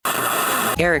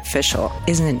Eric Fischl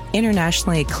is an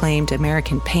internationally acclaimed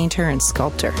American painter and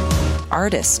sculptor,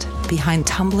 artist behind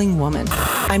Tumbling Woman.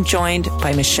 I'm joined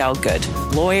by Michelle Good,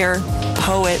 lawyer,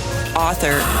 poet,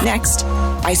 author. Next,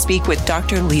 I speak with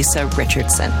Dr. Lisa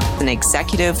Richardson, an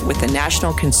executive with the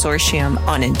National Consortium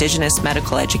on Indigenous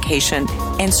Medical Education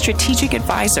and strategic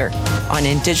advisor on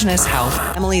Indigenous health.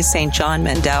 Emily St. John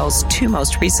Mandel's two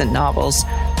most recent novels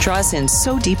draw us in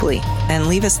so deeply and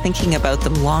leave us thinking about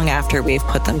them long after we've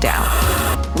put them down.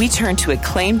 We turn to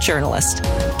acclaimed journalist,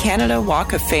 Canada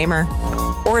Walk of Famer,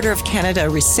 Order of Canada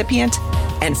recipient,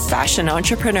 and fashion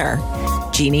entrepreneur,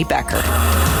 Jeanne Beker.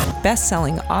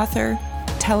 Best-selling author,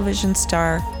 television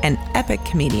star, and epic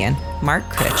comedian, Mark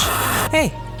Critch.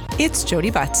 Hey, it's Jodi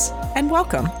Butts, and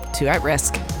welcome to At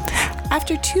Risk.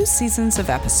 After 2 seasons of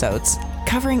episodes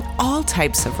covering all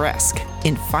types of risk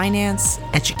in finance,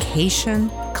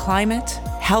 education, climate,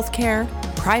 healthcare,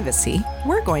 privacy,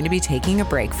 we're going to be taking a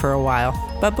break for a while.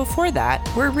 But before that,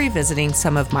 we're revisiting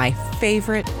some of my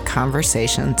favorite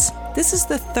conversations. This is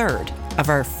the third of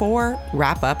our 4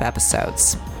 wrap-up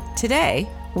episodes. Today,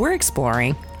 we're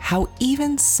exploring how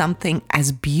even something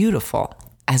as beautiful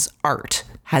as art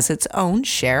has its own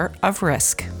share of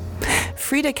risk.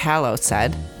 Frida Kahlo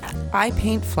said, "I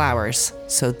paint flowers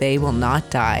so they will not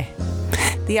die."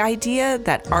 The idea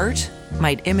that art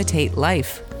might imitate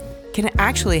life can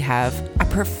actually have a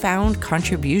profound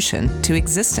contribution to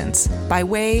existence by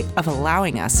way of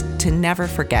allowing us to never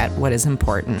forget what is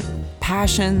important.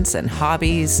 Passions and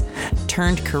hobbies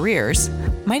turned careers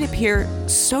might appear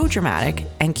so dramatic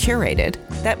and curated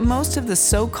that most of the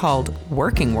so-called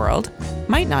working world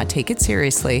might not take it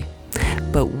seriously.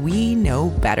 But we know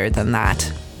better than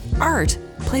that. Art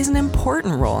plays an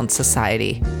important role in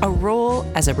society, a role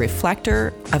as a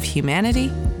reflector of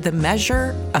humanity, the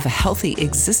measure of a healthy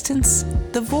existence,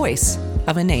 the voice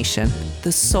of a nation,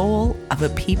 the soul of a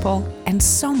people, and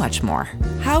so much more.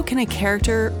 How can a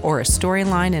character or a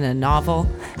storyline in a novel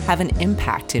have an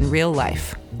impact in real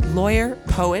life? Lawyer,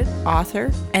 poet,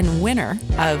 author, and winner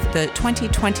of the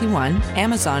 2021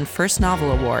 Amazon First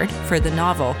Novel Award for the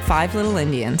novel Five Little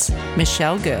Indians,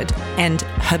 Michelle Good, and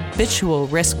habitual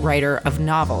risk writer of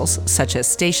novels such as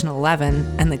Station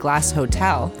 11 and The Glass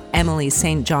Hotel, Emily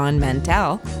St. John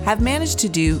Mandel, have managed to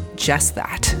do just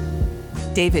that.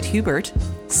 David Huebert,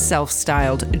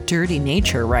 self-styled dirty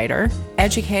nature writer,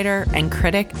 educator, and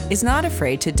critic, is not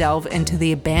afraid to delve into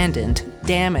the abandoned,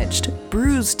 damaged,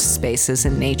 bruised spaces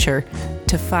in nature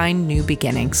to find new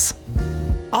beginnings.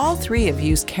 All 3 have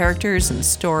used characters and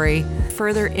story to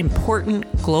further important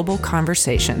global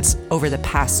conversations over the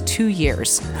past 2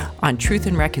 years on truth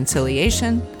and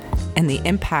reconciliation and the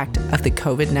impact of the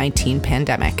COVID-19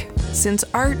 pandemic. Since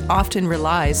art often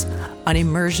relies on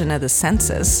immersion of the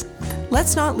senses,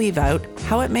 let's not leave out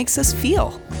how it makes us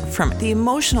feel, from the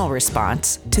emotional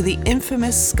response to the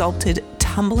infamous sculpted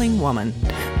Tumbling Woman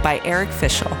by Eric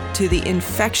Fischl to the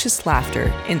infectious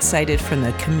laughter incited from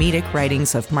the comedic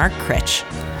writings of Mark Critch.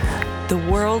 The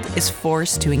world is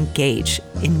forced to engage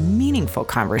in meaningful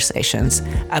conversations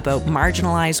about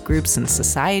marginalized groups in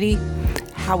society,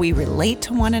 how we relate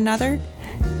to one another,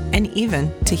 and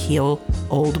even to heal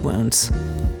old wounds.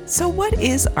 So what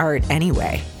is art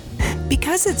anyway?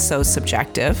 Because it's so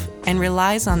subjective and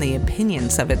relies on the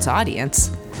opinions of its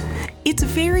audience, it's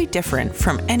very different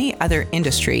from any other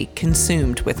industry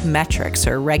consumed with metrics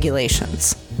or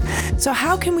regulations. So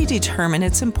how can we determine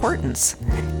its importance?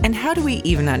 And how do we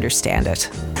even understand it?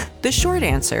 The short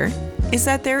answer is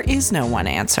that there is no one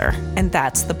answer, and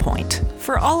that's the point.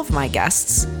 For all of my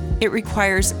guests, it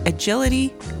requires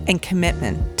agility and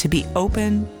commitment to be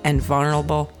open and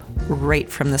vulnerable right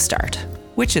from the start,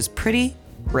 which is pretty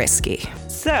risky.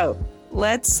 So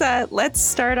let's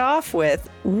start off with,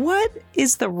 what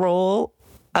is the role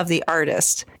of the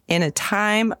artist in a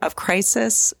time of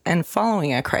crisis and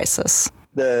following a crisis?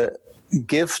 The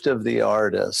gift of the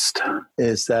artist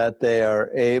is that they are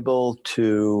able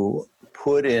to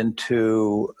put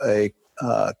into a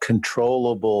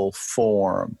controllable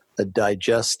form, a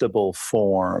digestible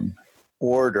form,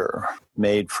 order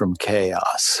made from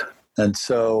chaos. And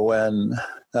so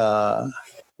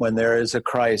when there is a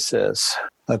crisis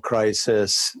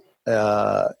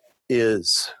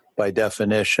is, by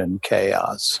definition,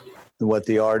 chaos. And what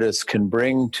the artist can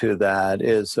bring to that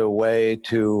is a way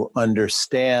to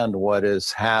understand what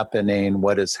is happening,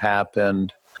 what has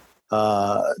happened,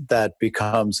 that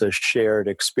becomes a shared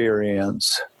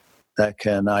experience that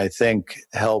can, I think,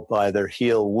 help either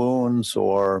heal wounds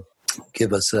or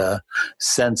give us a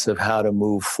sense of how to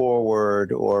move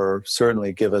forward, or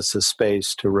certainly give us a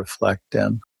space to reflect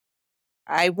in.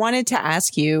 I wanted to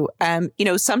ask you,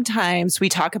 sometimes we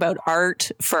talk about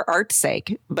art for art's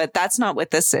sake, but that's not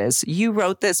what this is. You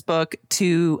wrote this book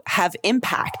to have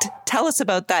impact. Tell us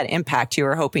about that impact you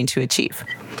were hoping to achieve.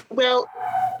 Well,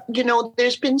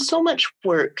 there's been so much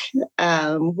work,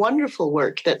 wonderful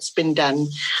work that's been done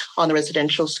on the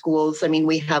residential schools. I mean,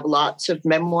 we have lots of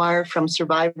memoir from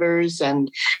survivors,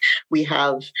 and we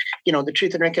have, the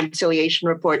Truth and Reconciliation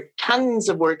Report, tons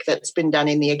of work that's been done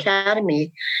in the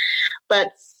academy.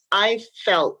 But I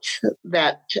felt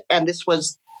that, and this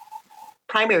was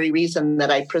primary reason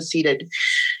that I proceeded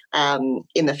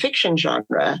in the fiction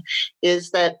genre,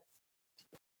 is that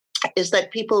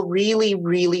people really,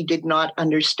 really did not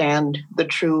understand the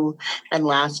true and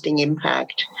lasting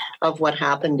impact of what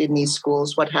happened in these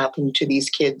schools, what happened to these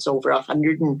kids over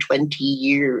 120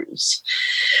 years,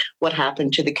 what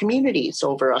happened to the communities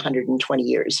over 120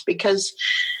 years, because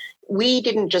we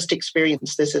didn't just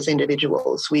experience this as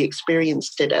individuals, we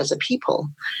experienced it as a people.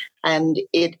 And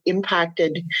it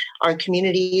impacted our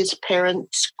communities,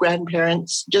 parents,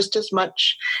 grandparents, just as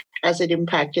much as it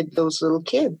impacted those little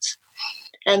kids.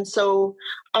 And so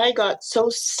I got so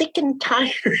sick and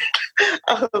tired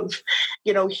of,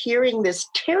 hearing this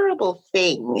terrible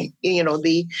thing,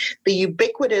 the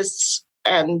ubiquitous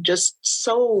and just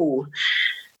so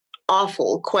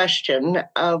awful question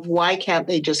of why can't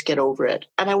they just get over it?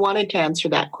 And I wanted to answer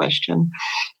that question.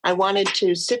 I wanted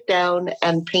to sit down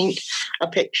and paint a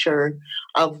picture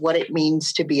of what it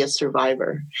means to be a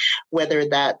survivor, whether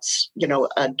that's,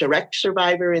 a direct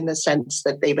survivor in the sense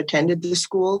that they've attended the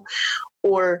school,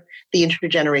 or the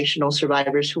intergenerational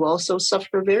survivors who also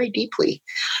suffer very deeply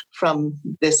from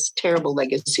this terrible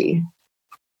legacy.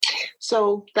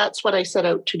 So that's what I set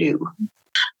out to do.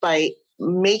 By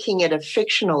making it a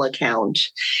fictional account,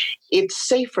 it's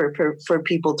safer for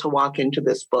people to walk into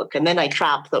this book. And then I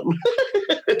trap them.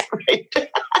 Right?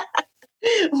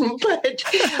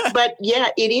 But yeah,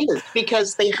 it is,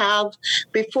 because they have,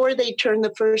 before they turn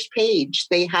the first page,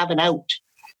 they have an out.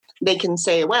 They can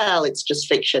say, well, it's just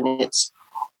fiction. It's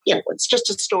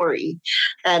just a story.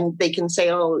 And they can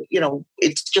say, oh,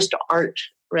 it's just art,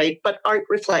 right? But art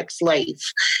reflects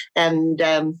life. And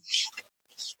the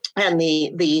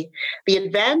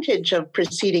advantage of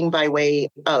proceeding by way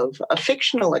of a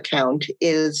fictional account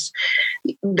is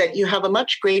that you have a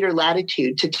much greater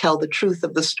latitude to tell the truth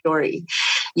of the story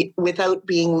without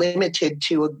being limited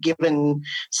to a given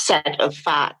set of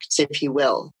facts, if you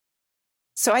will.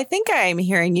 So I think I'm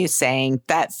hearing you saying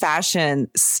that fashion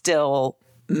still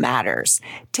matters.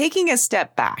 Taking a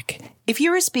step back, if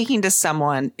you were speaking to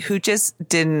someone who just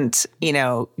didn't,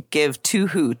 give two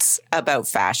hoots about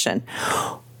fashion,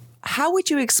 how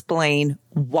would you explain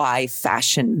why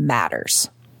fashion matters?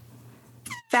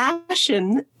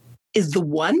 Fashion is the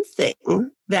one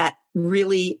thing that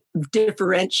really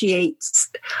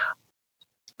differentiates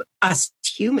us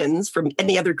humans from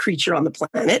any other creature on the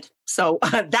planet. So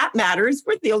that matters.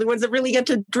 We're the only ones that really get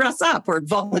to dress up or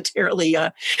voluntarily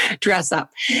dress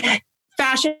up.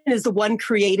 Fashion is the one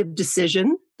creative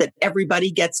decision that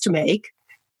everybody gets to make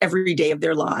every day of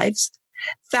their lives.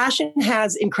 Fashion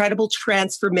has incredible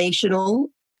transformational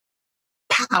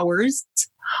powers.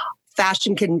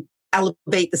 Fashion can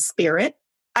elevate the spirit.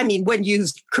 I mean, when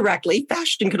used correctly,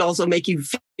 fashion can also make you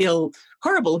feel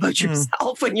horrible about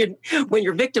yourself when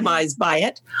you're victimized by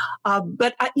it.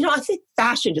 But I think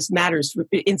fashion just matters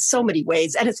in so many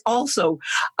ways, and it's also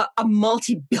a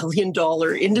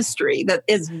multi-billion-dollar industry that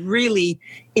is really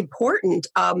important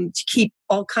to keep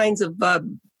all kinds of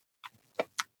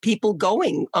people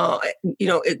going.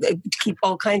 To keep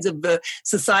all kinds of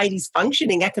societies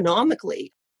functioning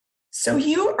economically. So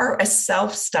you are a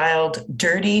self-styled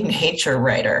dirty nature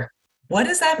writer. What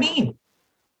does that mean?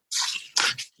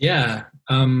 Yeah,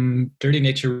 dirty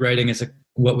nature writing is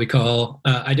what we call,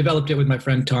 I developed it with my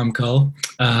friend Tom Cull,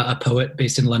 a poet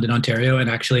based in London, Ontario, and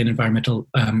actually an environmental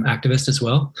activist as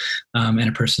well, and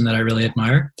a person that I really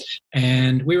admire.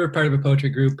 And we were part of a poetry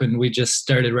group, and we just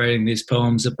started writing these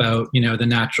poems about, the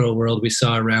natural world we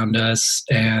saw around us,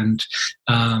 and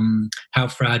how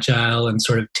fragile and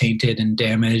sort of tainted and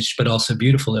damaged, but also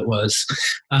beautiful it was.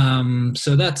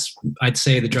 So that's, I'd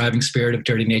say, the driving spirit of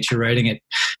dirty nature writing.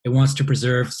 It wants to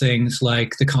preserve things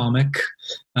like the comic,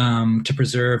 to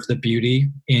preserve the beauty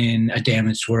in a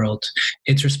damaged world.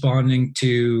 It's responding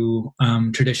to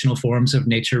traditional forms of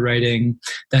nature writing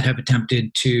that have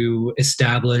attempted to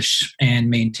establish and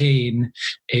maintain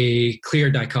a clear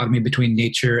dichotomy between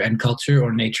nature and culture,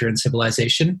 or nature and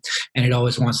civilization. And it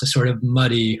always wants to sort of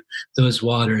muddy those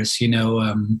waters.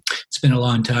 It's been a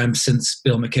long time since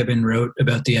Bill McKibben wrote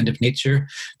about the end of nature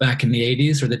back in the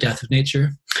 80s, or the death of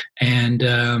nature. And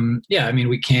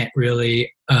we can't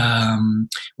really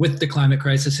with the climate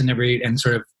crisis and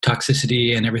sort of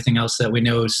toxicity and everything else that we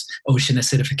know is ocean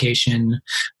acidification,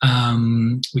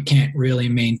 we can't really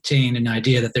maintain an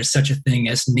idea that there's such a thing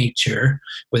as nature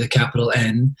with a capital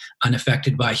N,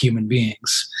 unaffected by human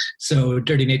beings. So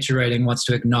dirty nature writing wants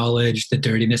to acknowledge the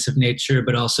dirtiness of nature,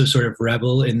 but also sort of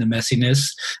revel in the messiness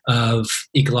of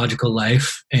ecological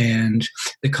life and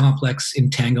the complex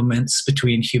entanglements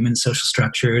between human social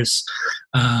structures,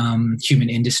 human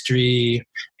industry,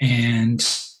 and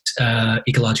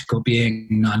ecological being,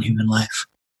 non-human life.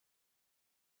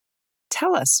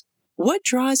 Tell us, what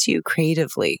draws you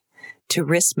creatively to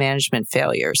risk management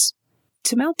failures,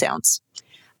 to meltdowns?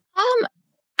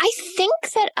 I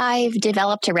think that I've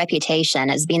developed a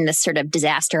reputation as being this sort of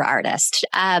disaster artist.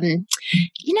 I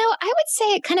would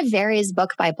say it kind of varies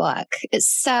book by book.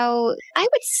 So I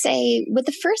would say with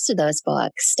the first of those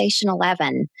books, Station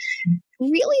 11,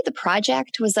 really the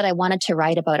project was that I wanted to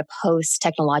write about a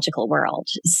post-technological world.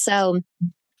 So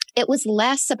it was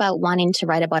less about wanting to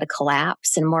write about a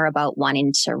collapse and more about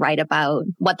wanting to write about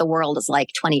what the world is like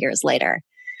 20 years later.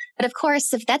 But of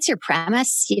course, if that's your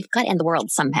premise, you've got to end the world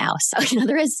somehow. So,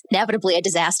 there is inevitably a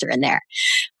disaster in there.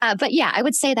 But yeah, I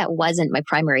would say that wasn't my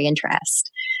primary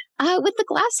interest. With The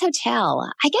Glass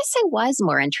Hotel, I guess I was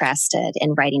more interested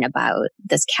in writing about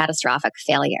this catastrophic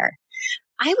failure.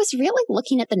 I was really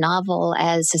looking at the novel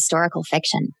as historical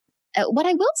fiction. What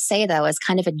I will say, though, is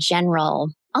kind of a general,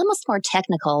 almost more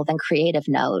technical than creative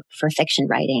note for fiction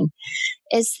writing,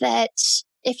 is that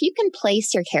if you can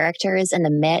place your characters in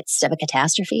the midst of a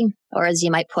catastrophe, or as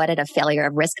you might put it, a failure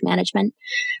of risk management,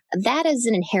 that is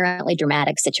an inherently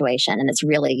dramatic situation, and it's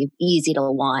really easy to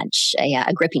launch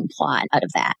a gripping plot out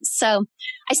of that. So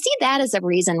I see that as a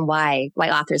reason why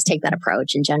authors take that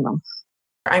approach in general.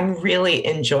 I'm really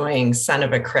enjoying Son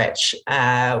of a Critch.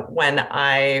 When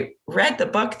I read the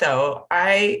book, though,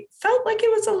 I felt like it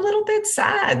was a little bit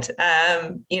sad.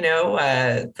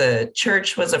 The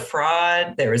church was a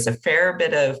fraud. There was a fair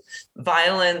bit of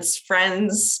violence.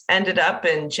 Friends ended up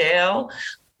in jail.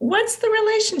 What's the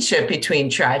relationship between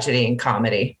tragedy and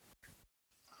comedy?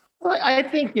 Well, I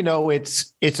think,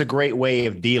 it's a great way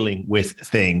of dealing with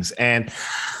things. And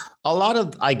a lot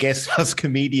of, I guess, us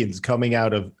comedians coming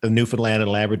out of Newfoundland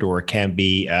and Labrador can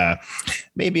be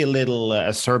maybe a little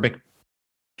acerbic,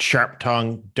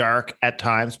 sharp-tongued, dark at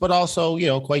times, but also,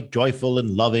 quite joyful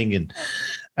and loving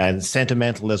and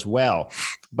sentimental as well.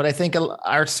 But I think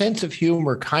our sense of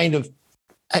humor kind of,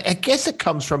 I guess it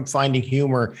comes from finding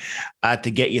humor to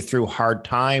get you through hard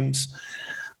times.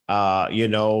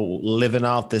 Living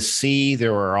out the sea,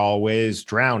 there were always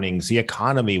drownings. The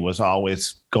economy was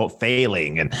always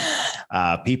failing, and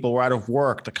people were out of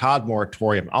work, the cod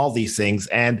moratorium, all these things.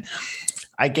 And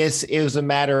I guess it was a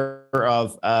matter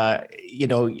of, you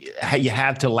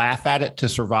had to laugh at it to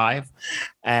survive.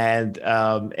 And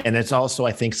it's also,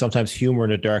 I think, sometimes humor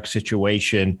in a dark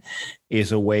situation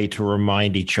is a way to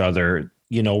remind each other,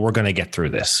 we're going to get through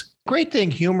this. Great thing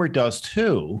humor does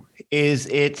too is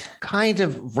it kind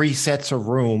of resets a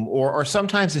room, or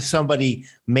sometimes if somebody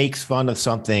makes fun of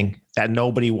something that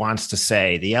nobody wants to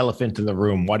say, the elephant in the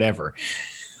room, whatever,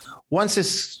 once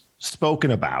it's spoken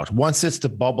about, once the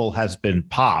bubble has been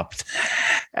popped,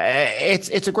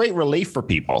 it's a great relief for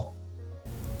people.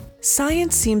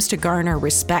 Science seems to garner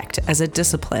respect as a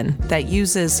discipline that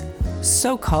uses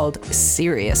so-called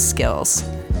serious skills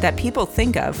that people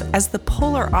think of as the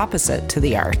polar opposite to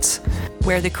the arts,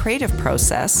 where the creative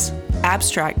process,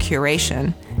 abstract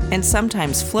curation, and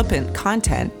sometimes flippant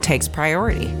content takes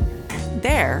priority.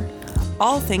 There,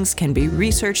 all things can be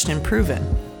researched and proven,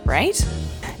 right?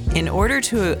 In order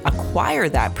to acquire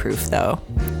that proof, though,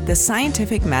 the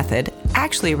scientific method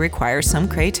actually requires some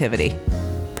creativity.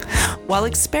 While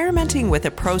experimenting with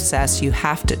a process, you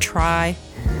have to try,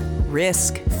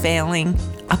 risk failing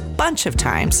a bunch of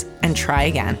times, and try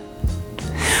again.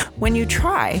 When you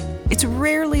try, it's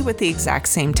rarely with the exact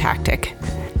same tactic,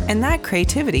 and that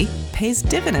creativity pays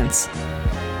dividends.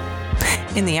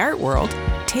 In the art world,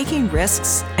 taking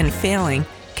risks and failing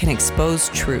can expose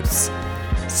truths,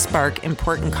 spark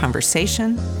important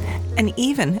conversation, and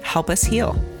even help us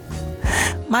heal.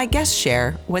 My guests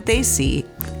share what they see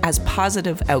as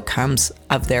positive outcomes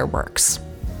of their works.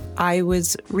 I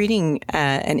was reading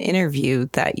an interview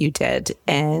that you did,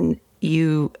 and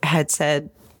you had said,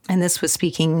 and this was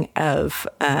speaking of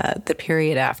the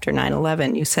period after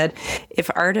 9/11, you said, if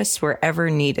artists were ever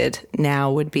needed,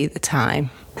 now would be the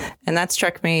time. And that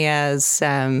struck me as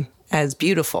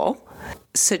beautiful,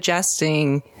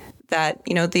 suggesting that,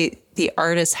 the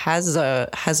artist has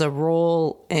a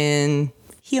role in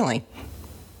healing.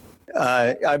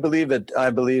 I believe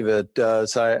it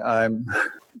does. I'm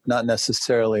not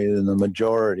necessarily in the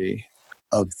majority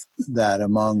of that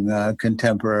among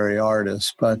contemporary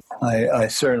artists, but I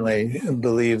certainly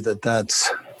believe that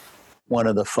that's one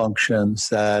of the functions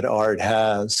that art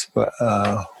has,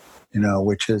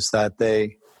 which is that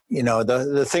they,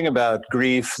 the thing about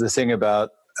grief, the thing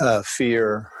about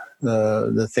fear,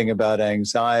 the thing about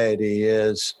anxiety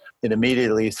is it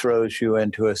immediately throws you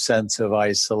into a sense of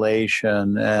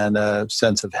isolation and a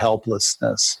sense of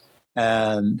helplessness.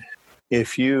 And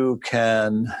if you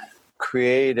can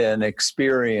create an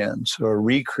experience or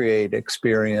recreate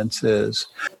experiences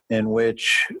in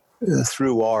which,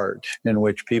 through art, in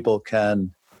which people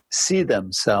can see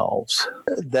themselves,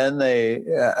 then they,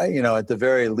 at the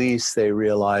very least, they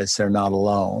realize they're not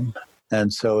alone.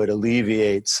 And so it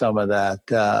alleviates some of that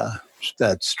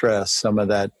stress, some of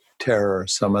that terror,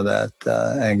 some of that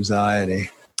anxiety.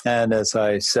 And as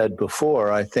I said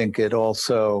before, I think it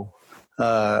also,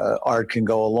 art can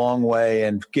go a long way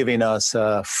in giving us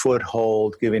a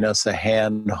foothold, giving us a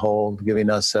handhold, giving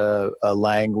us a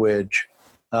language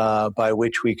by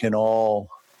which we can all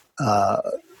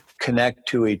connect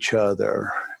to each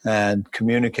other and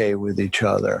communicate with each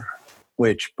other,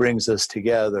 which brings us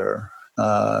together,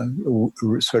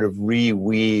 sort of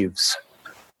reweaves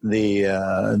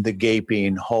the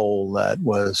gaping hole that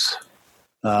was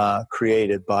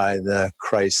created by the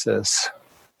crisis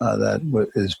that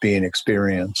is being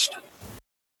experienced.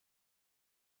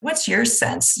 What's your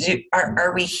sense?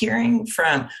 Are we hearing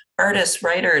from artists,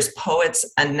 writers, poets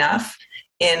enough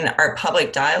in our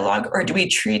public dialogue, or do we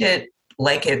treat it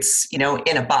like it's, in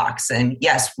a box? And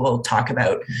yes, we'll talk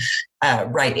about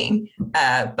writing,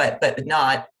 but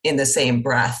not in the same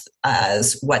breath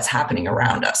as what's happening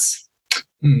around us.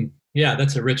 Yeah,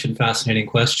 that's a rich and fascinating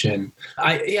question.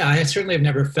 I certainly have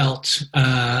never felt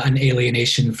an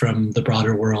alienation from the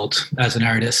broader world as an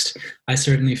artist. I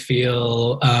certainly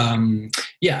feel,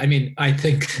 I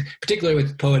think particularly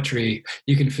with poetry,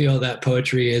 you can feel that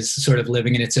poetry is sort of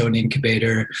living in its own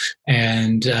incubator,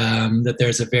 and that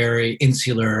there's a very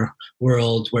insular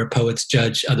world where poets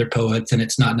judge other poets, and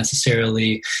it's not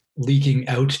necessarily leaking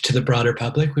out to the broader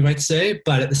public, we might say.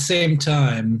 But at the same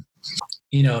time,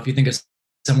 if you think of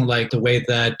someone like the way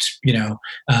that, the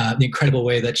incredible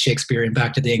way that Shakespeare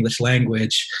impacted the English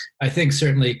language, I think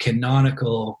certainly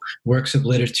canonical works of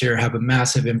literature have a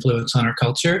massive influence on our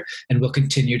culture and will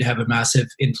continue to have a massive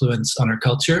influence on our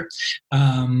culture.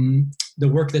 The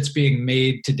work that's being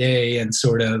made today and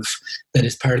sort of that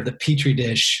is part of the petri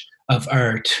dish of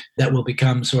art that will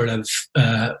become sort of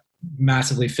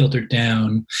massively filtered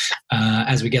down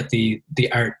as we get the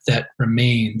art that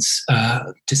remains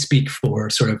to speak for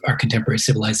sort of our contemporary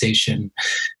civilization.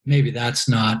 Maybe that's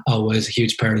not always a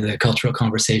huge part of the cultural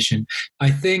conversation. I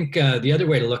think the other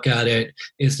way to look at it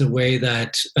is the way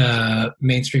that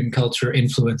mainstream culture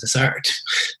influences art,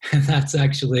 and that's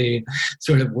actually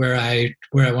sort of where I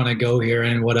want to go here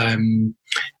and what I'm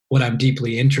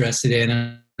deeply interested in.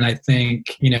 And I think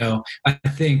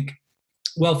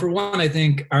well, for one, I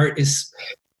think art is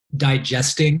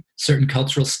digesting certain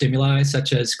cultural stimuli,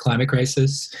 such as climate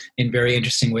crisis, in very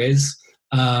interesting ways,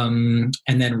 and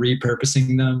then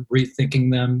repurposing them,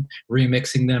 rethinking them,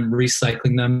 remixing them,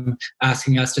 recycling them,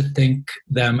 asking us to think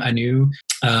them anew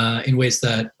in ways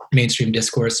that mainstream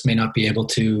discourse may not be able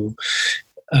to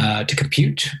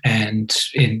compute, and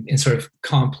in sort of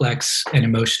complex and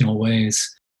emotional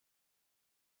ways.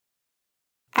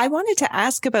 I wanted to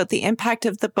ask about the impact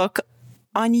of the book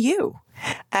on you.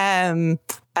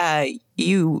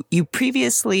 You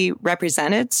previously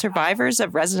represented survivors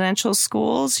of residential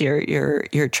schools.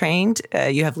 You're trained.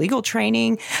 You have legal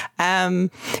training.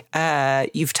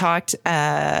 You've talked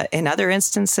in other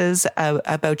instances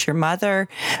about your mother.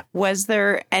 Was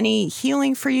there any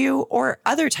healing for you or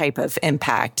other type of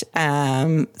impact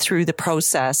through the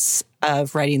process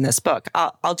of writing this book?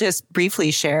 I'll just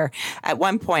briefly share. At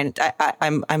one point,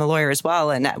 I'm a lawyer as well,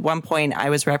 and at one point I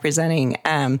was representing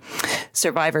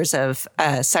survivors of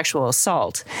sexual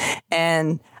assault,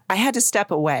 and I had to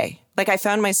step away. Like, I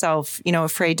found myself,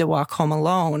 afraid to walk home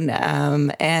alone.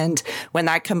 And when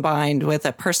that combined with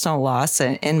a personal loss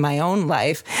in my own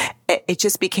life, it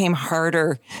just became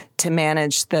harder to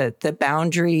manage the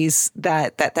boundaries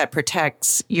that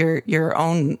protects your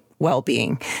own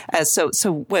well-being. So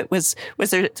what was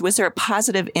there a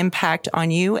positive impact on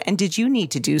you? And did you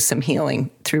need to do some healing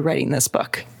through writing this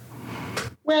book?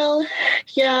 Well,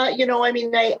 yeah,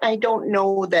 I don't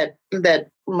know that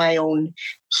my own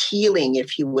healing,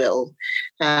 if you will,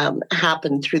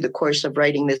 happened through the course of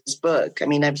writing this book. I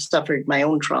mean, I've suffered my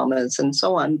own traumas and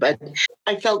so on, but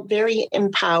I felt very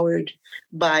empowered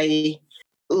by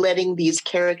letting these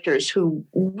characters who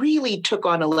really took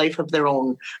on a life of their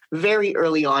own very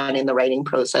early on in the writing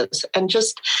process, and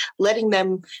just letting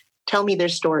them tell me their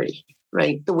story,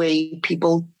 right? The way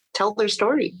people tell their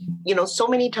story. So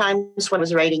many times when I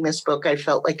was writing this book, I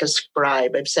felt like a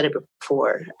scribe. I've said it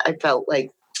before. I felt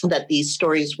like that these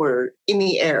stories were in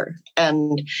the air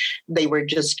and they were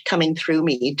just coming through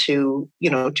me to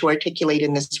articulate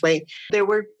in this way. There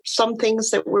were some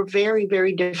things that were very,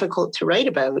 very difficult to write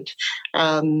about.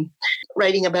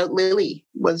 Writing about Lily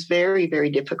was very,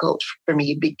 very difficult for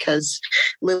me because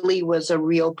Lily was a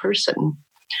real person.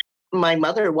 My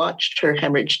mother watched her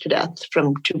hemorrhage to death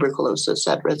from tuberculosis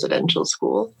at residential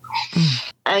school.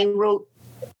 I wrote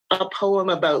a poem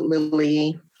about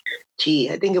Lily.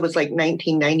 I think it was like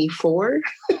 1994,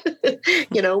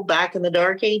 back in the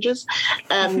dark ages.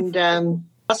 And the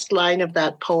last line of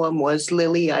that poem was,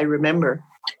 "Lily, I remember."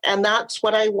 And that's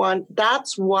what I want.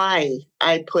 That's why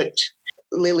I put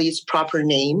Lily's proper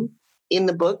name in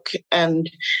the book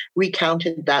and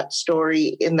recounted that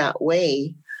story in that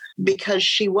way, because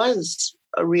she was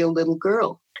a real little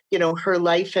girl. Her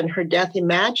life and her death.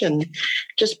 Imagine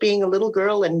just being a little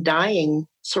girl and dying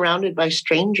surrounded by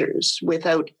strangers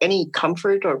without any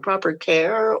comfort or proper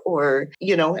care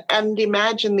and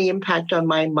imagine the impact on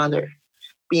my mother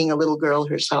being a little girl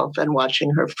herself and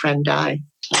watching her friend die.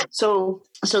 So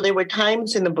there were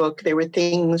times in the book, there were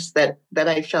things that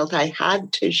I felt I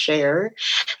had to share,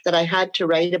 that I had to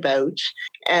write about.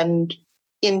 And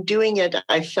in doing it,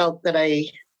 I felt that I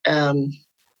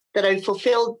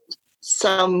fulfilled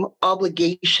some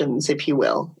obligations, if you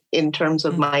will, in terms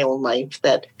of my own life,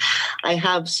 that I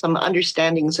have some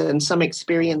understandings and some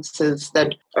experiences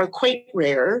that are quite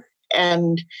rare.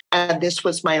 And this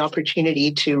was my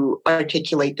opportunity to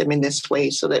articulate them in this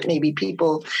way so that maybe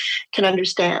people can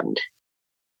understand.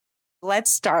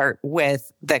 Let's start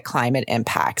with the climate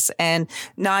impacts, and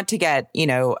not to get,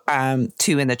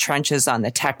 too in the trenches on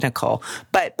the technical,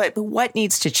 but what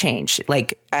needs to change?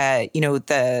 I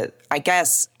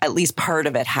guess at least part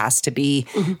of it has to be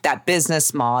that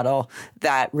business model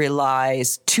that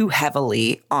relies too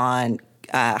heavily on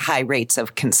high rates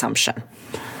of consumption.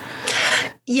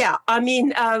 Yeah, I mean,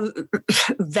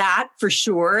 that for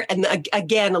sure. And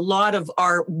again, a lot of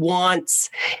our wants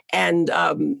and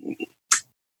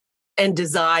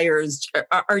desires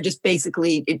are just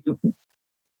basically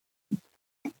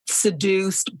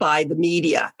seduced by the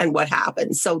media and what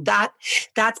happens. So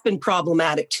that's been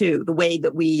problematic too. The way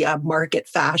that we market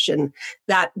fashion,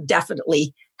 that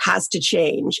definitely has to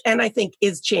change, and I think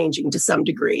is changing to some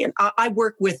degree. And I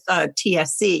work with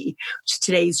TSC, which is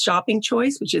Today's Shopping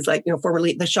Choice, which is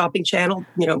formerly the shopping channel,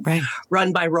 right,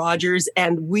 run by Rogers,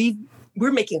 and we're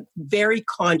making a very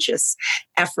conscious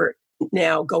effort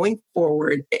now going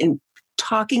forward in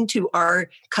talking to our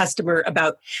customer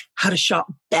about how to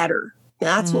shop better.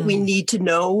 That's what we need to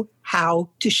know, how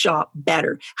to shop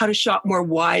better, how to shop more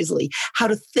wisely, how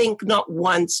to think not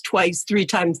once, twice, 3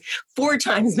 times, 4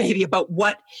 times maybe about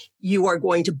what you are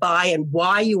going to buy and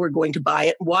why you are going to buy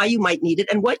it, why you might need it,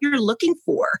 and what you're looking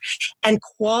for. And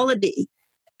quality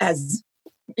as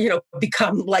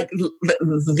become like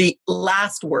the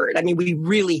last word. I mean, we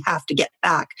really have to get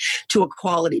back to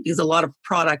equality because a lot of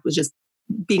product was just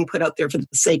being put out there for the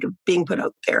sake of being put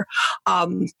out there.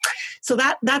 So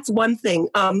that's one thing.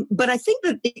 But I think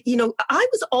that, I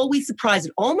was always surprised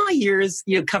in all my years,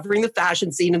 covering the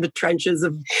fashion scene in the trenches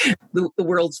of the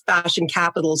world's fashion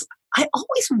capitals. I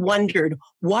always wondered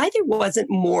why there wasn't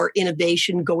more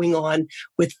innovation going on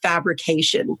with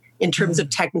fabrication in terms of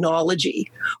technology.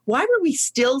 Why were we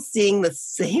still seeing the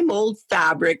same old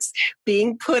fabrics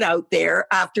being put out there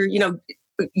after,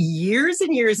 years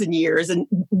and years and years? And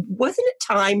wasn't it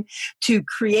time to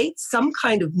create some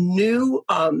kind of new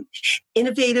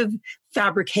innovative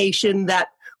fabrication that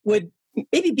would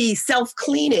maybe be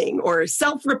self-cleaning or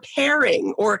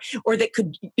self-repairing or that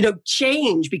could,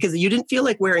 change because you didn't feel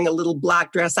like wearing a little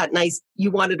black dress that night. You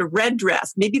wanted a red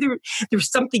dress. Maybe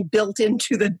there's something built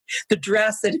into the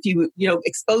dress that if you,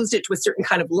 exposed it to a certain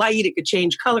kind of light, it could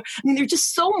change color. I mean, there's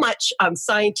just so much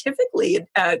scientifically,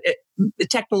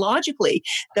 technologically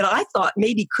that I thought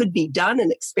maybe could be done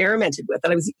and experimented with.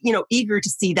 And I was, eager to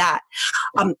see that.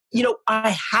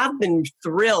 I have been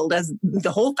thrilled, as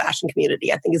the whole fashion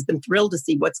community, I think, has been thrilled to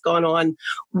see what's gone on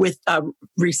with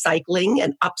recycling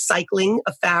and upcycling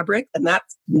of fabric. And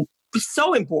that's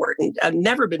so important.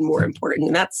 Never been more important.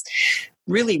 And that's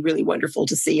really, really wonderful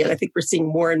to see. And I think we're seeing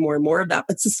more and more and more of that.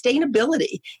 But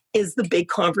sustainability is the big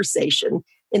conversation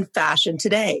in fashion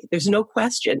today. There's no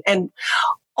question. And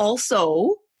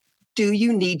also, do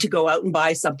you need to go out and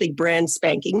buy something brand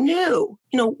spanking new?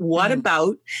 What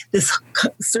about this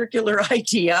circular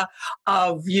idea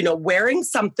of, wearing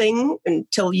something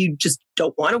until you just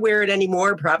don't want to wear it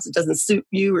anymore? Perhaps it doesn't suit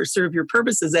you or serve your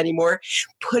purposes anymore.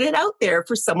 Put it out there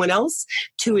for someone else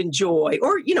to enjoy.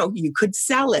 Or, you could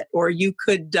sell it, or you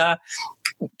could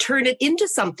turn it into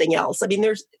something else. I mean,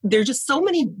 there's just so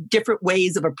many different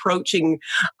ways of approaching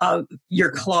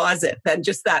your closet than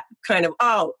just that kind of,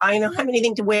 I don't have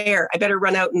anything to wear, I better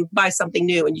run out and buy something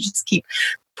new. And you just keep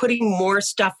putting more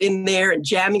stuff in there and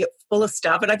jamming it full of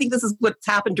stuff. And I think this is what's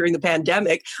happened during the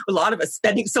pandemic. A lot of us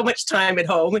spending so much time at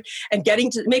home and getting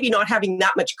to maybe not having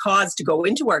that much cause to go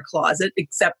into our closet,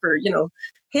 except for,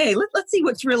 hey, let's see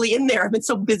what's really in there. I've been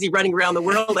so busy running around the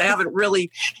world. I haven't really,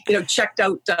 checked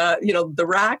out, the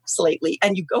racks lately.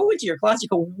 And you go into your closet, you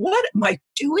go, what am I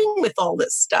doing with all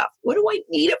this stuff? What do I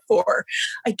need it for?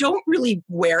 I don't really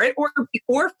wear it,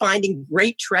 or finding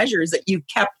great treasures that you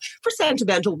kept for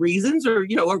sentimental reasons, or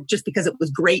just because it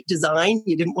was great design,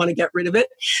 you didn't want to get rid of it.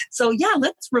 So yeah,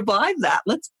 let's revive that.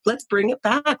 Let's bring it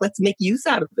back. Let's make use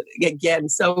out of it again.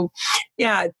 So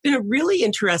yeah, it's been a really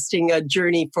interesting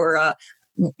journey for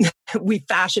we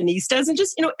fashionistas and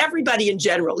just, everybody in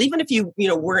general. Even if you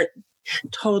weren't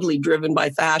totally driven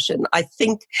by fashion, I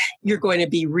think you're going to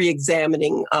be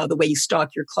re-examining the way you stock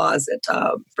your closet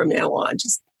from now on,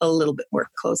 just a little bit more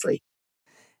closely.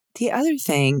 The other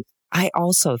thing I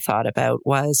also thought about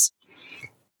was,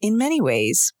 in many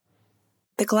ways,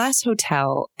 the Glass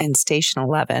Hotel and Station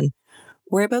 11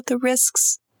 were about the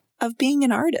risks of being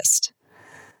an artist.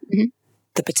 Mm-hmm.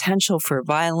 The potential for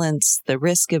violence, the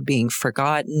risk of being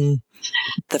forgotten,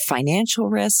 the financial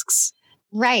risks.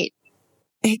 Right.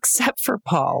 Except for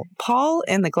Paul. Paul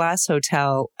in the Glass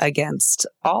Hotel, against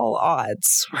all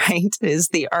odds, right, is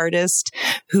the artist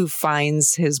who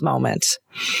finds his moment.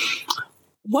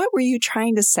 What were you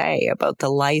trying to say about the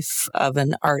life of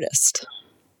an artist?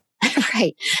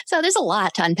 Right. So there's a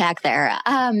lot to unpack there.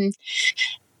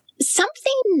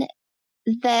 Something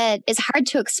that is hard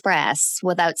to express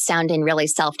without sounding really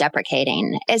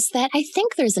self-deprecating is that I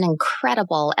think there's an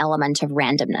incredible element of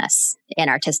randomness in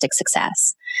artistic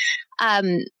success.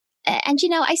 And,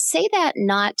 I say that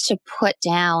not to put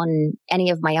down any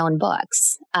of my own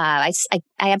books. I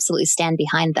absolutely stand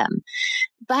behind them.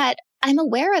 But I'm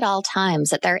aware at all times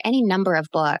that there are any number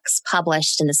of books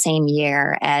published in the same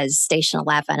year as Station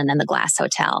 11 and then The Glass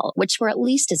Hotel, which were at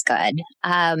least as good.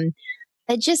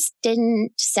 It just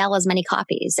didn't sell as many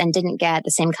copies and didn't get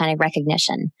the same kind of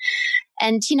recognition.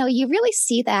 And, you really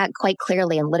see that quite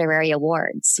clearly in literary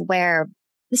awards, where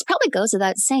this probably goes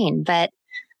without saying, but,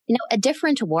 a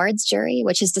different awards jury,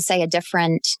 which is to say a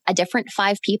different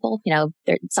 5 people,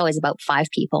 it's always about 5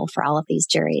 people for all of these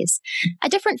juries. A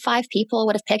different 5 people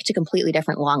would have picked a completely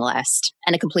different long list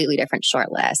and a completely different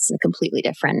short list and a completely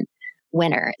different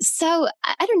winner. So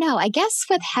I don't know, I guess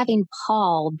with having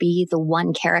Paul be the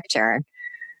one character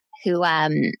who,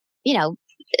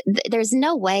 there's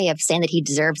no way of saying that he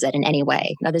deserves it in any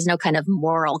way. No, there's no kind of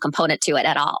moral component to it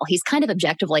at all. He's kind of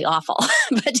objectively awful.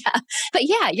 But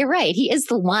yeah, you're right. He is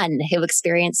the one who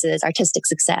experiences artistic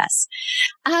success.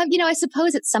 I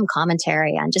suppose it's some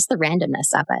commentary on just the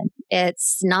randomness of it.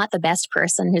 It's not the best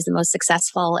person who's the most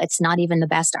successful. It's not even the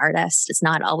best artist. It's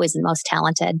not always the most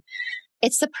talented.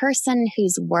 It's the person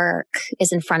whose work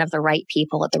is in front of the right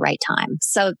people at the right time.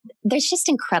 So there's just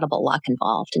incredible luck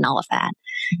involved in all of that.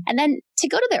 And then to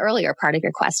go to the earlier part of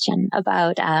your question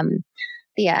about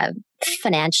the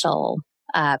financial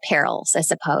perils, I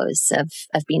suppose, of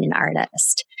being an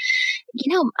artist.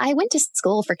 I went to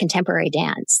school for contemporary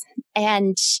dance,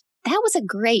 and that was a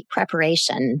great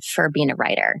preparation for being a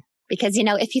writer. Because,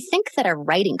 if you think that a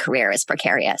writing career is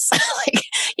precarious,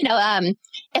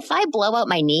 if I blow out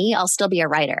my knee, I'll still be a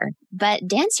writer. But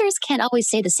dancers can't always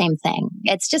say the same thing.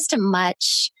 It's just a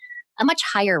much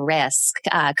higher risk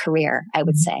career, I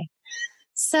would say.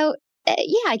 So,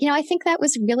 I think that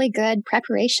was really good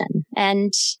preparation.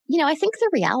 And, I think the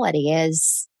reality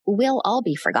is we'll all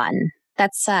be forgotten.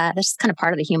 That's just kind of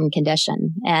part of the human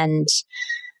condition. And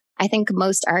I think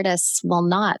most artists will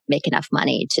not make enough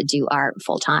money to do art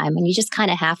full time. And you just kind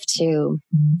of have to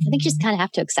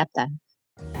accept that.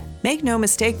 Make no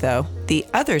mistake, though, the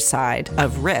other side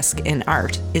of risk in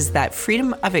art is that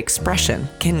freedom of expression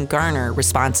can garner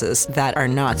responses that are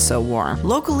not so warm,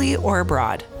 locally or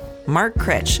abroad. Mark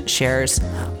Critch shares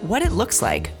what it looks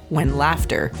like when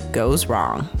laughter goes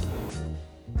wrong.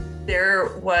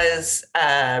 There was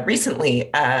recently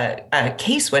a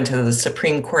case went to the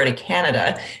Supreme Court of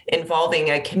Canada involving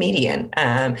a comedian.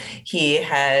 He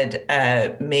had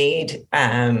made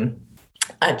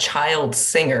a child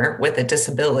singer with a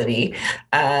disability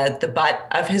the butt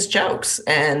of his jokes,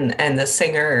 and the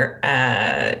singer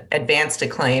advanced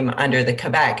acclaim under the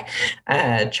Quebec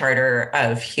Charter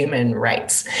of Human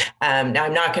Rights. Now,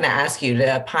 I'm not going to ask you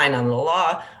to opine on the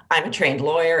law. I'm a trained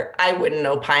lawyer. I wouldn't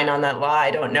opine on that law. I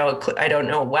don't know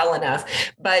it well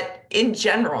enough. But in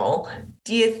general,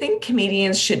 do you think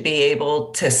comedians should be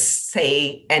able to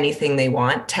say anything they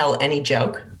want, tell any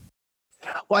joke?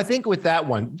 Well, I think with that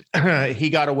one, he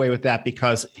got away with that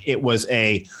because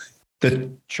the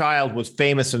child was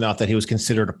famous enough that he was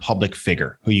considered a public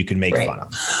figure who you can make fun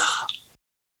of.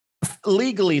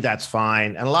 Legally, that's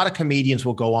fine. And a lot of comedians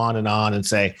will go on and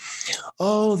say,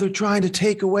 oh, they're trying to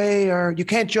take away, or you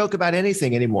can't joke about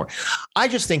anything anymore. I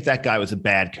just think that guy was a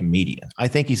bad comedian. I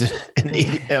think he's a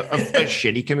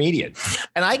shitty comedian.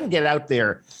 And I can get out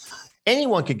there.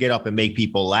 Anyone could get up and make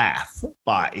people laugh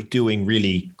by doing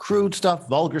really crude stuff,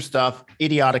 vulgar stuff,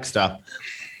 idiotic stuff.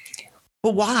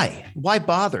 But why? Why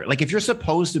bother? Like, if you're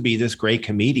supposed to be this great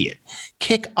comedian,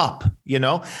 kick up,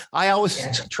 I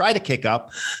always try to kick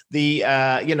up. The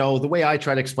way I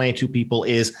try to explain to people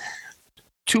is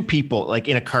two people, like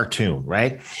in a cartoon,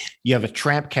 right? You have a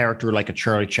tramp character like a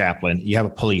Charlie Chaplin. You have a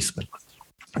policeman.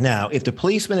 Now, if the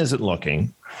policeman isn't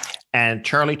looking and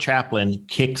Charlie Chaplin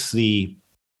kicks the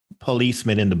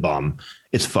policeman in the bum,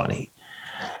 it's funny.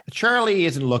 Charlie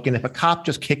isn't looking. If a cop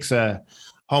just kicks a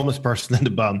homeless person in the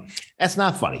bum, that's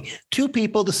not funny. Two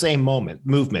people, the same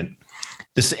movement.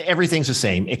 Everything's the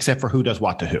same except for who does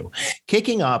what to who.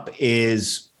 Kicking up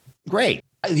is great.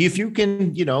 If you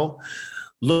can,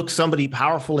 look somebody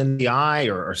powerful in the eye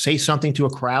or say something to a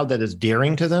crowd that is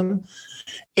daring to them.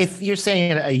 If you're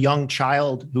saying a young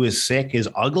child who is sick is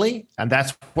ugly, and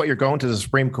that's what you're going to the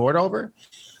Supreme Court over,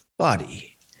 buddy,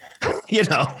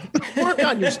 work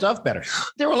on your stuff better.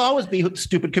 There will always be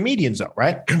stupid comedians, though,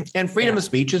 right? And freedom of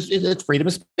speech it's freedom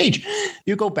of speech.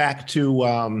 You go back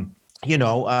to,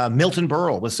 Milton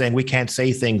Berle was saying we can't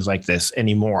say things like this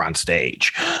anymore on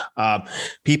stage.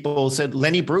 People said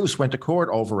Lenny Bruce went to court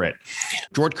over it.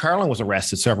 George Carlin was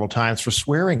arrested several times for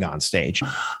swearing on stage.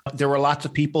 There were lots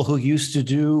of people who used to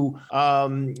do,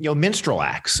 minstrel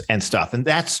acts and stuff, and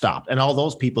that stopped. And all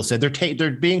those people said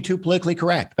they're being too politically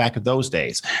correct back in those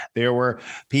days. There were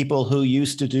people who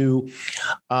used to do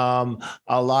a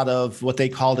lot of what they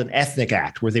called an ethnic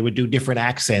act, where they would do different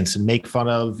accents and make fun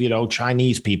of,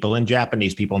 Chinese people and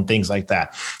Japanese people and things like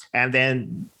that. And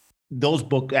then those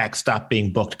book acts stopped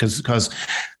being booked because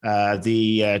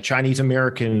the Chinese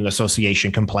American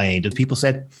Association complained, and people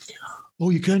said, oh,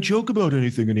 you can't joke about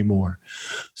anything anymore.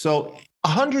 So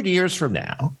 100 years from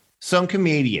now, some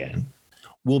comedian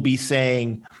will be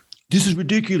saying, this is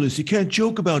ridiculous. You can't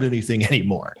joke about anything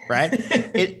anymore, right?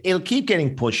 It'll keep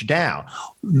getting pushed down.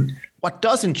 What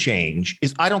doesn't change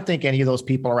is I don't think any of those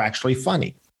people are actually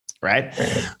funny. Right.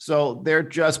 So they're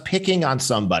just picking on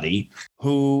somebody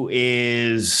who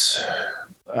is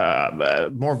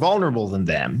more vulnerable than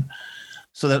them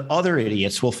so that other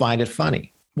idiots will find it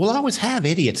funny. We'll always have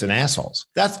idiots and assholes.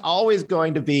 That's always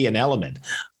going to be an element.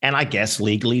 And I guess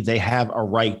legally they have a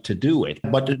right to do it.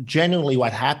 But generally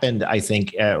what happened, I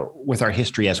think, with our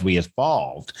history as we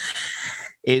evolved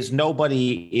is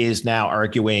nobody is now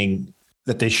arguing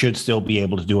that they should still be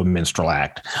able to do a minstrel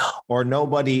act, or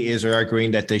nobody is arguing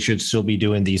that they should still be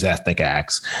doing these ethnic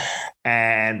acts.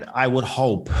 And I would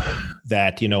hope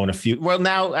that, in a few,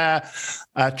 now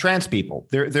trans people,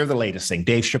 they're the latest thing.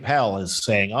 Dave Chappelle is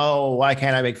saying, oh, why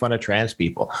can't I make fun of trans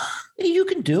people? You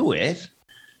can do it.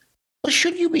 But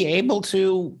should you be able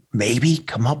to maybe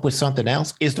come up with something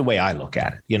else is the way I look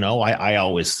at it. I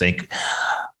always think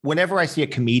whenever I see a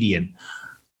comedian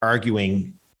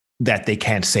arguing that they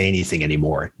can't say anything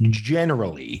anymore,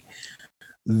 generally,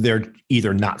 they're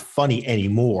either not funny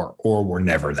anymore or were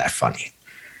never that funny.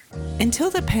 Until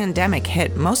the pandemic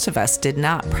hit, most of us did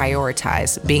not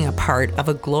prioritize being a part of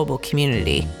a global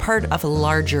community, part of a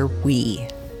larger we.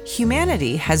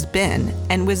 Humanity has been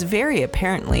and was very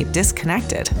apparently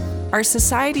disconnected. Our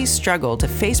societies struggle to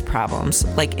face problems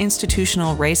like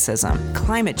institutional racism,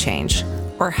 climate change,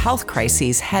 or health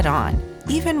crises head on,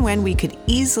 even when we could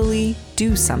easily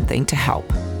do something to help.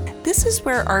 This is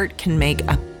where art can make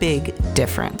a big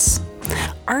difference.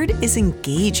 Art is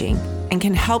engaging and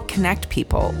can help connect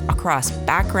people across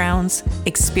backgrounds,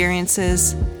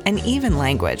 experiences, and even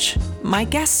language. My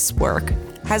guest's work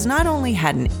has not only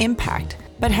had an impact,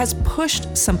 but has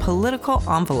pushed some political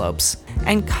envelopes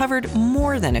and covered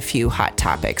more than a few hot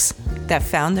topics that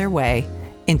found their way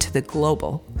into the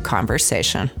global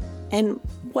conversation. And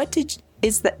what did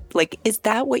is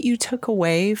that what you took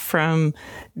away from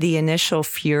the initial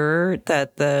furor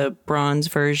that the bronze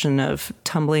version of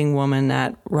Tumbling Woman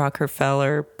at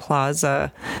Rockefeller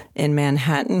Plaza in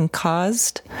Manhattan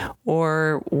caused?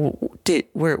 Or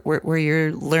were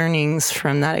your learnings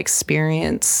from that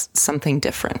experience something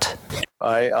different?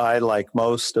 I, like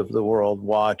most of the world,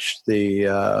 watched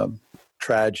the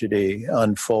tragedy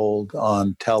unfold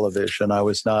on television. I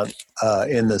was not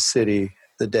in the city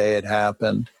the day it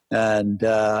happened. And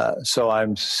so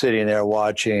I'm sitting there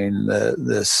watching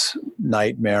this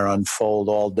nightmare unfold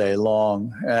all day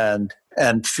long and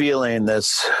feeling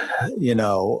this,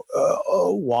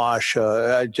 wash,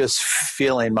 just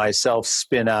feeling myself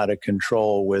spin out of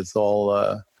control with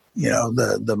all,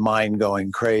 the mind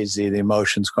going crazy, the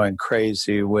emotions going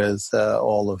crazy with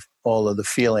all of the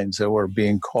feelings that were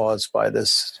being caused by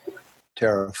this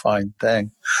terrifying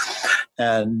thing.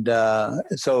 And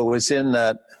so it was in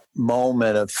that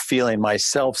moment of feeling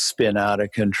myself spin out of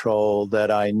control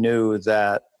that I knew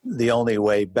that the only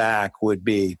way back would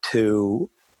be to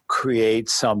create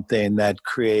something that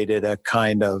created a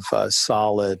kind of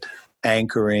solid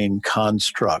anchoring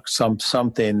construct,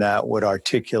 something that would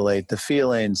articulate the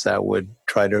feelings, that would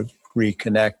try to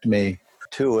reconnect me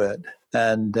to it.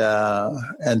 And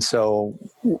so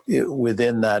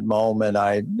within that moment,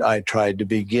 I tried to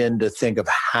begin to think of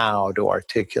how to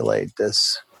articulate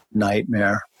this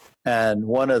nightmare. And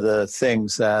one of the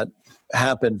things that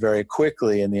happened very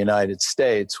quickly in the United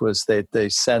States was that they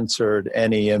censored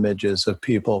any images of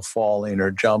people falling or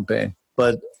jumping.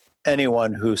 But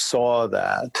anyone who saw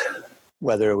that,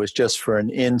 whether it was just for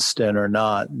an instant or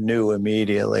not, knew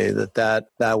immediately that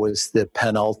was the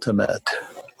penultimate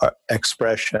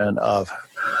expression of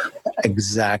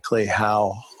exactly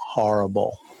how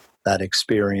horrible that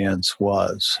experience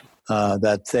was.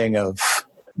 That thing of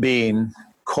being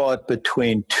caught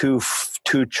between two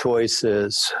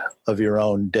choices of your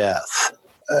own death.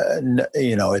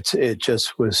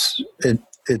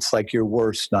 It's like your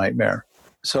worst nightmare.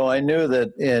 So I knew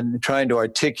that in trying to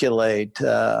articulate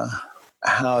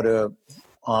how to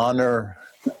honor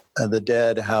the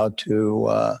dead, how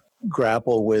to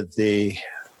grapple with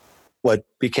what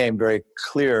became very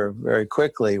clear very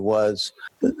quickly was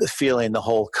feeling the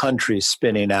whole country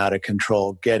spinning out of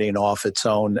control, getting off its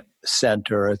own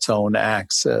center, its own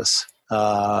axis.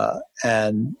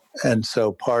 And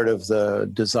so part of the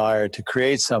desire to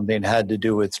create something had to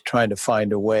do with trying to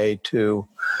find a way to,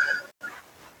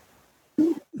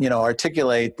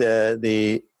 articulate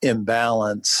the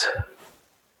imbalance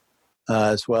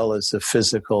as well as the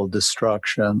physical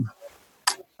destruction.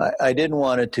 I didn't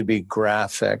want it to be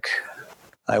graphic.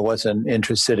 I wasn't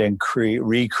interested in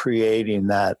recreating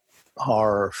that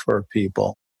horror for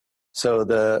people. So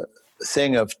the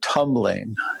thing of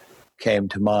tumbling came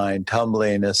to mind.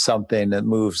 Tumbling is something that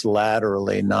moves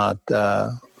laterally, not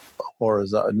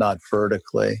horizontally, not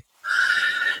vertically.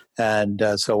 And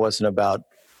so it wasn't about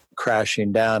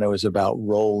crashing down. It was about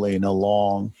rolling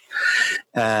along.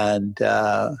 And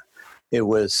it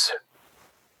was,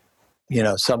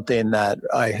 something that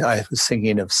I was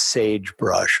thinking of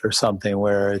sagebrush or something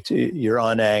where you're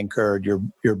unanchored,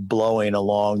 you're blowing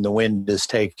along, the wind is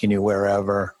taking you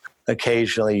wherever.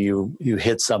 Occasionally you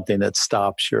hit something that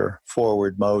stops your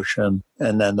forward motion,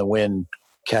 and then the wind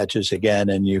catches again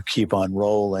and you keep on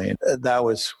rolling. That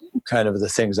was kind of the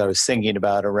things I was thinking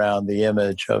about around the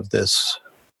image of this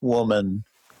woman,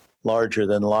 larger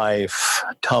than life,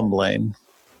 tumbling.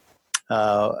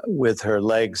 With her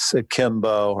legs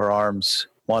akimbo, her arms,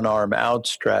 one arm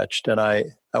outstretched. And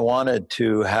I wanted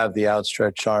to have the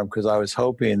outstretched arm because I was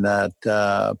hoping that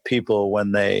people,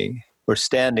 when they were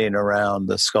standing around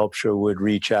the sculpture, would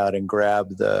reach out and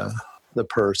grab the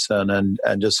person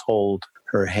and just hold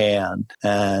her hand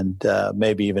and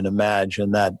maybe even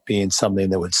imagine that being something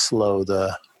that would slow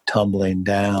the tumbling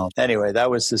down. Anyway, that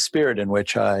was the spirit in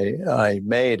which I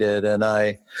made it. And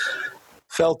I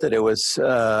felt that it was...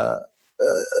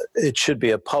 it should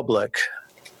be a public,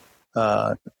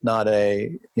 not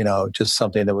a, just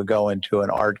something that would go into an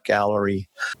art gallery.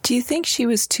 Do you think she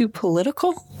was too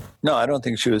political? No, I don't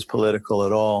think she was political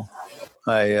at all.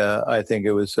 I think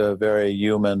it was a very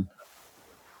human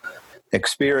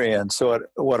experience. So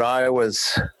what I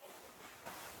was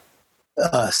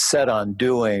set on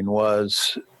doing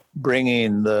was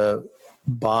bringing the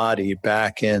body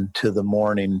back into the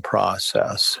mourning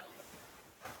process.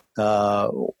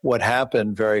 What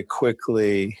happened very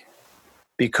quickly,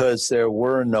 because there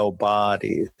were no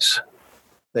bodies,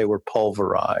 they were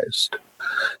pulverized.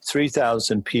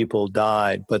 3,000 people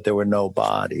died, but there were no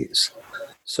bodies.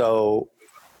 So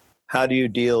how do you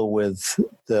deal with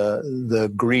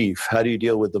the grief? How do you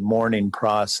deal with the mourning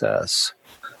process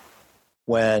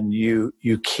when you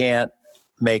can't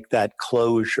make that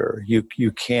closure.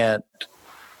 You can't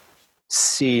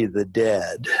see the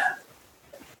dead.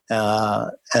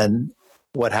 And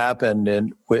what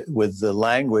happened with the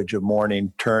language of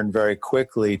mourning turned very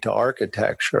quickly to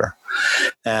architecture.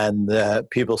 And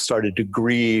people started to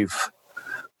grieve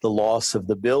the loss of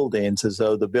the buildings as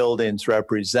though the buildings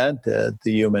represented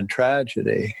the human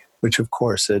tragedy, which of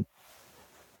course it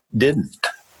didn't.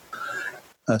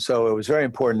 So it was very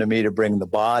important to me to bring the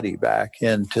body back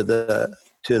into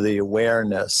the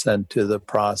awareness and to the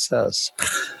process.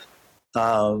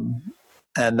 And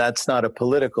that's not a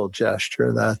political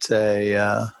gesture. That's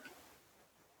a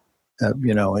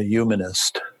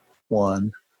humanist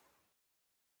one.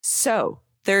 So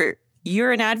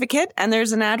you're an advocate, and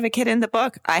there's an advocate in the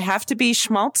book. I have to be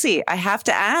schmaltzy. I have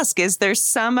to ask, is there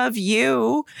some of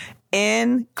you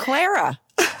in Clara?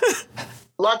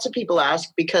 Lots of people ask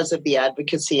because of the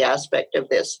advocacy aspect of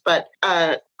this, but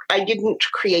I didn't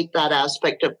create that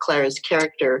aspect of Clara's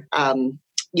character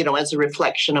as a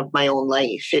reflection of my own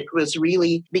life. It was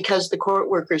really because the court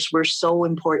workers were so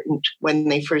important when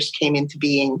they first came into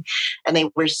being, and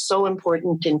they were so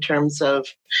important in terms of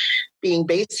being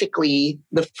basically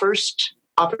the first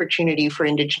opportunity for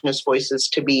Indigenous voices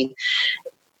to be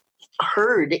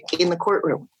heard in the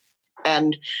courtroom.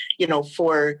 And,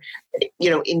 for,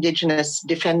 Indigenous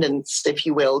defendants, if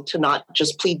you will, to not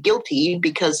just plead guilty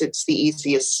because it's the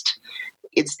easiest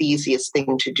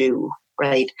thing to do.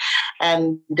 Right.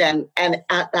 And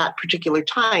at that particular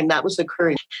time, that was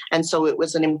occurring. And so it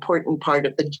was an important part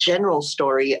of the general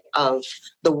story of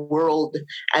the world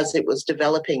as it was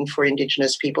developing for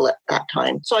Indigenous people at that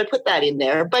time. So I put that in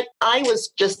there. But I was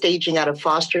just aging out of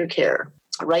foster care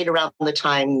right around the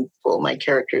time, my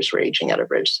characters were aging out of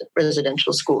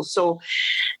residential schools. So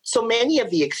many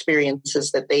of the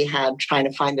experiences that they had trying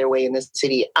to find their way in this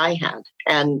city, I had.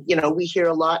 And, we hear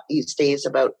a lot these days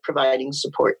about providing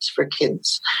supports for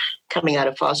kids coming out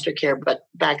of foster care. But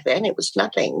back then it was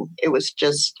nothing. It was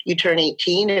just, you turn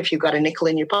 18, if you've got a nickel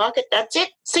in your pocket, that's it.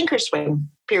 Sink or swim,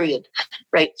 period.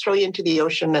 Right? Throw you into the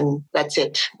ocean and that's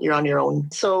it. You're on your own.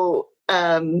 So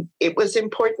it was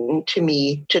important to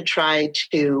me to try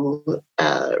to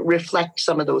reflect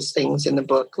some of those things in the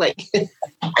book. Like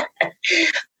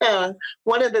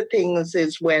one of the things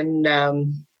is when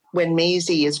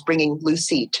Maisie is bringing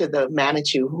Lucy to the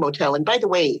Manitou Motel. And by the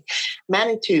way,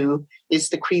 Manitou is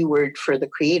the Cree word for the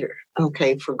creator,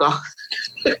 for God.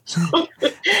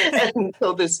 And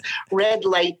so this red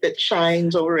light that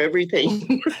shines over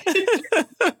everything.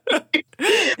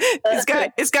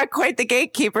 It's got quite the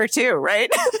gatekeeper too, right?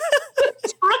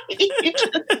 That's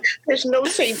right. There's no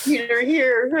St. Peter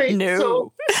here, right?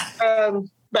 No. So,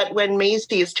 but when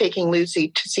Maisie is taking Lucy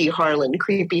to see Harlan,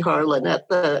 creepy Harlan, at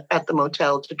the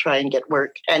motel to try and get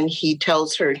work, and he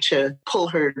tells her to pull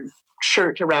her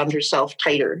shirt around herself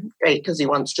tighter, right? Because he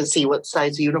wants to see what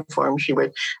size uniform she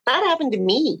wears. That happened to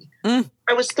me.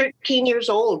 I was 13 years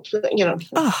old,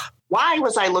 Why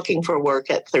was I looking for work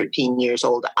at 13 years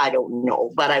old? I don't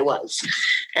know, but I was.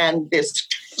 And this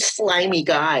slimy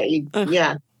guy,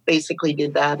 basically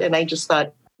did that. And I just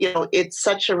thought, it's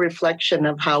such a reflection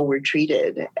of how we're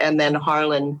treated. And then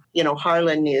Harlan,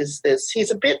 Harlan is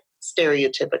he's a bit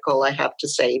stereotypical, I have to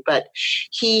say, but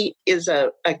he is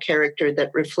a character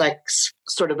that reflects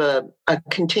sort of a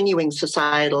continuing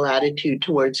societal attitude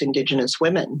towards Indigenous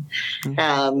women.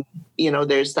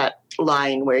 There's that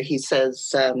line where he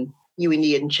says, you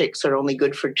Indian chicks are only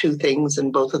good for two things,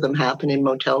 and both of them happen in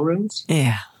motel rooms.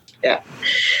 Yeah.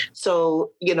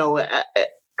 So,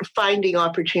 finding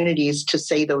opportunities to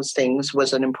say those things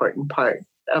was an important part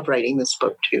of writing this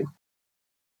book too.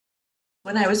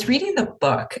 When I was reading the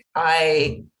book,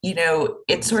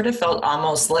 it sort of felt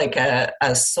almost like a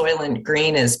Soylent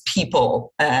Green is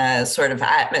people sort of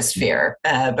atmosphere,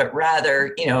 but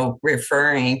rather,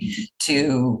 referring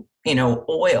to,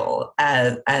 oil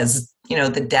as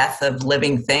the death of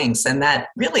living things. And that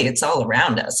really it's all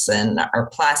around us, and our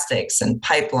plastics and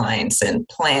pipelines and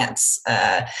plants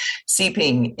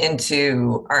seeping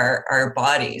into our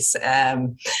bodies.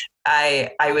 I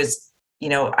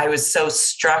was so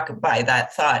struck by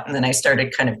that thought. And then I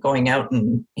started kind of going out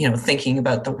and, thinking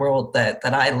about the world that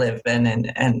I live in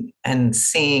and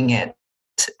seeing it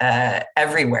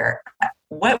everywhere.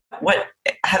 What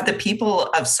have the people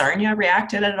of Sarnia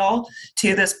reacted at all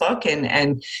to this book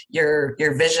and your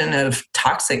vision of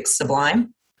toxic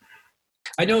sublime?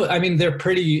 I know, they're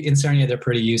pretty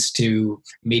used to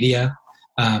media,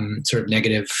 sort of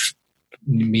negative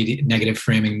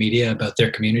framing media about their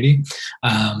community.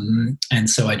 And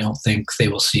so I don't think they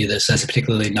will see this as a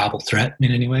particularly novel threat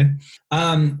in any way.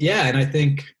 And I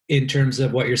think, in terms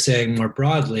of what you're saying more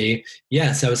broadly,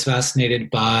 yes, I was fascinated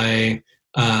by,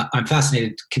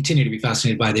 continue to be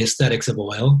fascinated by the aesthetics of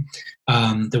oil,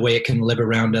 the way it can live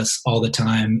around us all the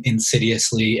time,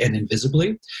 insidiously and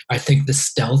invisibly. I think the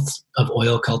stealth of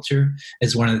oil culture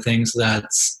is one of the things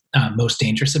that's most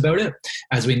dangerous about it.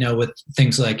 As we know with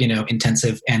things like,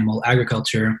 intensive animal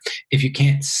agriculture, if you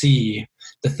can't see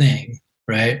the thing,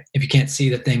 right? If you can't see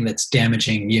the thing that's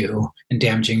damaging you and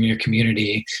damaging your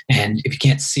community, and if you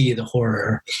can't see the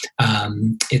horror,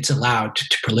 it's allowed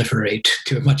to proliferate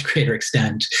to a much greater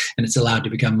extent, and it's allowed to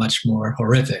become much more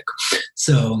horrific.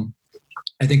 So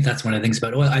I think that's one of the things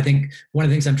about oil. I think one of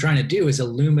the things I'm trying to do is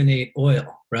illuminate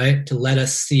oil, right? To let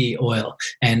us see oil.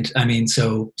 And I mean,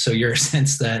 so your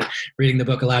sense that reading the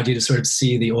book allowed you to sort of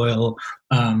see the oil,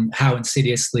 how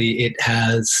insidiously it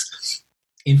has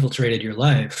infiltrated your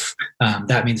life,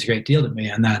 that means a great deal to me,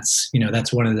 and that's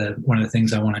one of the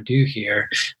things I want to do here.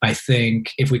 I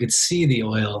think if we could see the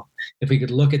oil, if we could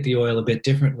look at the oil a bit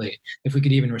differently, if we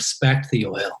could even respect the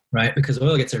oil, right? Because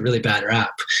oil gets a really bad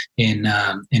rap in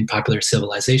popular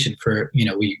civilization for,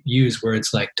 we use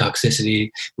words like toxicity,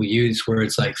 we use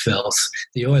words like filth.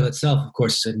 The oil itself, of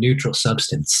course, is a neutral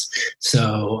substance.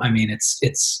 So I mean, it's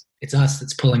us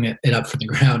that's pulling it up from the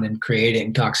ground and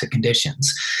creating toxic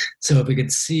conditions. So if we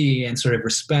could see and sort of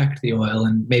respect the oil,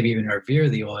 and maybe even revere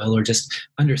the oil, or just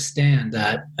understand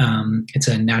that it's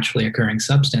a naturally occurring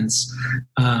substance,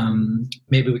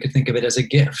 maybe we could think of it as a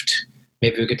gift.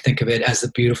 Maybe we could think of it as the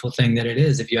beautiful thing that it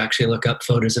is. If you actually look up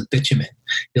photos of bitumen,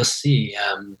 you'll see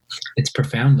it's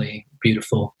profoundly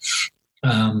beautiful.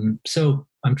 So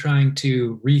I'm trying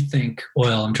to rethink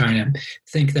oil. I'm trying to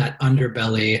think that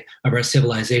underbelly of our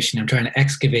civilization. I'm trying to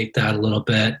excavate that a little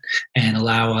bit and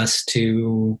allow us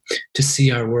to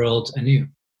see our world anew.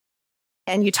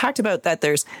 And you talked about that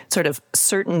there's sort of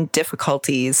certain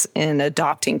difficulties in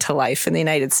adopting to life in the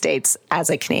United States as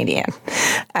a Canadian.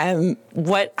 How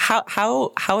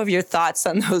have your thoughts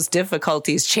on those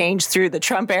difficulties changed through the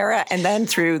Trump era and then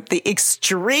through the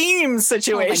extreme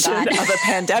situation of a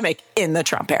pandemic in the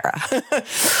Trump era?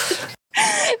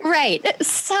 Right.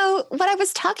 So what I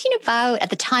was talking about at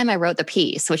the time I wrote the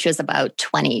piece, which was about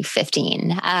 2015,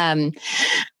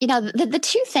 the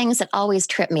two things that always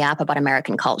trip me up about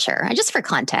American culture, and just for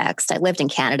context, I lived in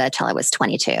Canada till I was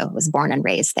 22, I was born and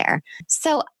raised there.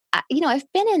 So,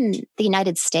 I've been in the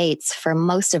United States for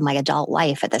most of my adult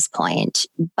life at this point,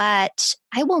 but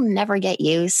I will never get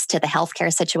used to the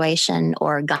healthcare situation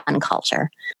or gun culture.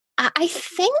 I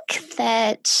think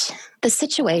that the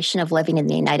situation of living in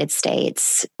the United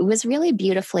States was really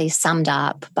beautifully summed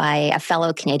up by a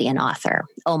fellow Canadian author,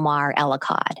 Omar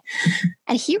Ellicott.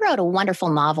 And he wrote a wonderful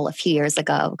novel a few years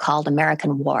ago called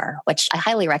American War, which I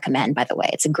highly recommend, by the way.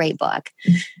 It's a great book.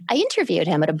 I interviewed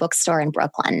him at a bookstore in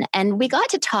Brooklyn, and we got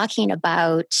to talking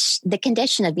about the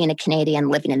condition of being a Canadian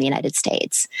living in the United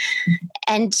States.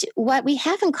 And what we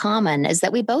have in common is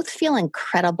that we both feel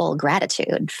incredible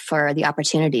gratitude for the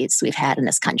opportunities we've had in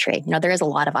this country. There is a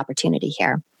lot of opportunity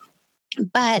here.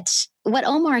 But what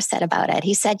Omar said about it,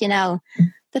 he said,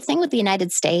 the thing with the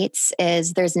United States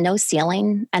is there's no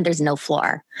ceiling and there's no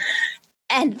floor.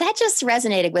 And that just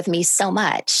resonated with me so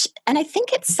much. And I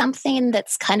think it's something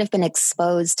that's kind of been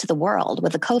exposed to the world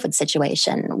with the COVID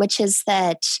situation, which is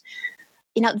that,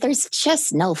 there's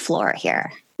just no floor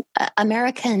here.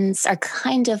 Americans are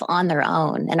kind of on their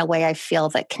own in a way I feel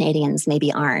that Canadians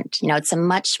maybe aren't. It's a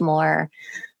much more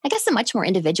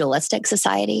individualistic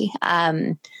society.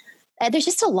 There's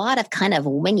just a lot of kind of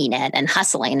winging it and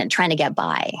hustling and trying to get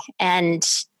by. And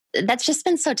that's just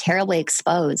been so terribly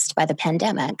exposed by the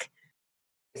pandemic.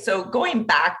 So going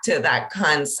back to that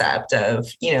concept of,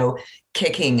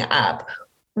 kicking up,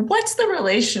 what's the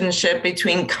relationship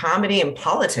between comedy and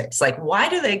politics? Like, why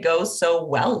do they go so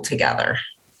well together?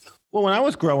 Well, when I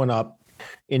was growing up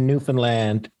in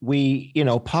Newfoundland,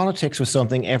 politics was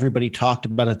something everybody talked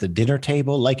about at the dinner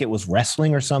table, like it was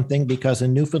wrestling or something, because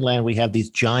in Newfoundland, we have these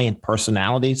giant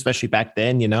personalities, especially back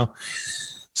then,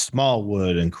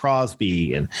 Smallwood and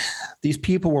Crosby. And these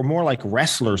people were more like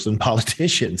wrestlers than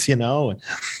politicians, They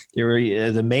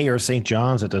were the mayor of St.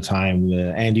 John's at the time,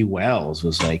 Andy Wells,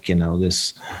 was like,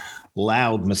 this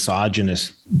loud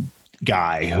misogynist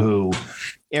guy who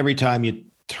every time you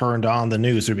turned on the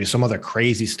news, there'd be some other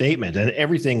crazy statement, and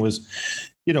everything was,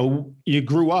 you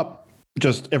grew up,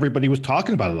 just everybody was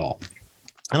talking about it all.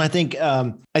 And I think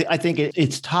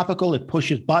it's topical. It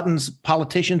pushes buttons.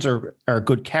 Politicians are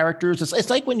good characters. It's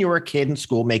like when you were a kid in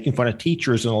school making fun of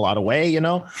teachers in a lot of way,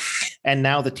 and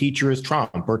now the teacher is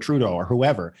Trump or Trudeau or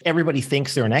whoever. Everybody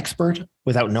thinks they're an expert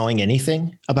without knowing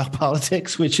anything about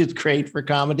politics, which is great for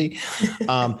comedy.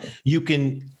 You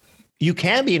can you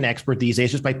can be an expert these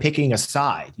days just by picking a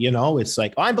side. It's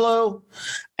like, I'm blue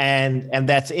and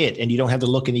that's it. And you don't have to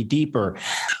look any deeper.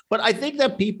 But I think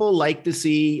that people like to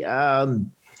see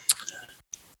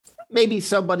maybe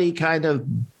somebody kind of,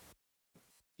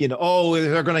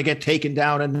 they're going to get taken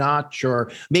down a notch,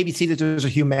 or maybe see that there's a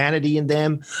humanity in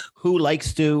them who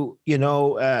likes to,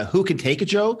 who can take a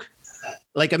joke.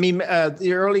 Like,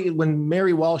 early when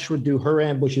Mary Walsh would do her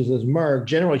ambushes as Merg,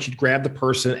 generally she'd grab the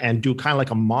person and do kind of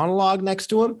like a monologue next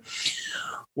to him.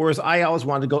 Whereas I always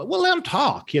wanted to go, well, let them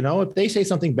talk. If they say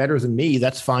something better than me,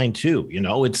 that's fine too.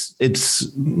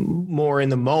 It's more in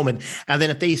the moment. And then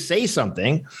if they say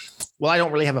something, well, I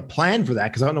don't really have a plan for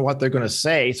that because I don't know what they're going to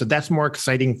say. So that's more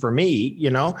exciting for me,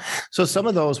 So some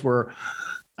of those were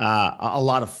a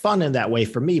lot of fun in that way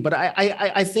for me. But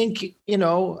I think,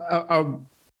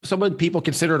 someone people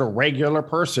considered a regular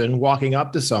person walking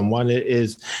up to someone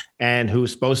and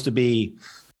who's supposed to be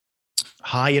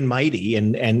high and mighty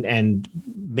and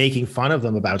making fun of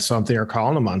them about something or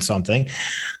calling them on something.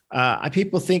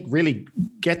 People think really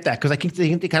get that because I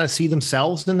think they kind of see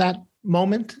themselves in that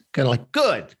moment, kind of like,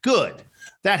 good,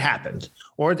 that happened.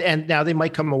 And now they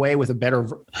might come away with a better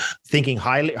thinking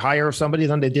higher of somebody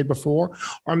than they did before,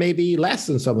 or maybe less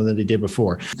than someone than they did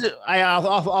before. I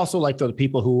also like the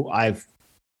people who I've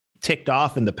ticked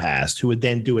off in the past who would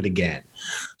then do it again.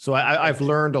 So I've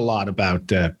learned a lot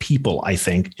about people, I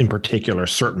think, in particular,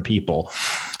 certain people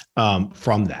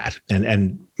from that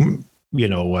and kind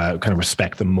of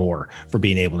respect them more for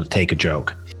being able to take a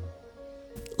joke.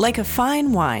 Like a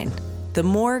fine wine, the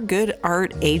more good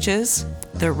art ages,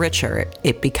 the richer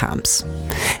it becomes.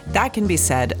 That can be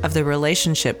said of the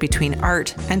relationship between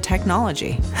art and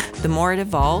technology. The more it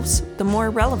evolves, the more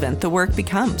relevant the work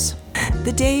becomes.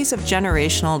 The days of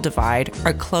generational divide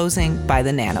are closing by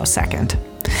the nanosecond.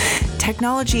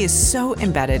 Technology is so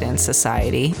embedded in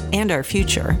society and our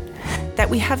future that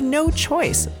we have no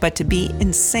choice but to be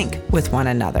in sync with one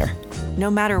another,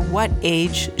 no matter what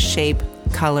age, shape,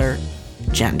 color,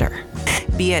 gender.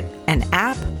 Be it an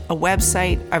app, a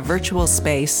website, a virtual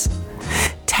space,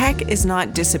 tech is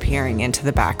not disappearing into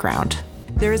the background.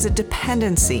 There is a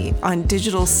dependency on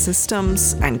digital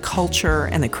systems and culture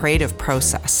and the creative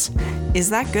process. Is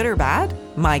that good or bad?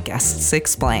 My guests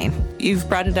explain. You've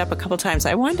brought it up a couple times.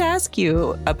 I wanted to ask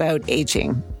you about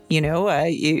aging.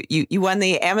 You won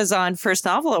the Amazon First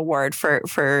Novel Award,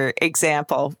 for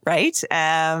example, right?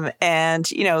 That's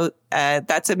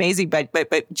amazing.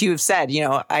 But you've said,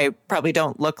 I probably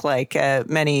don't look like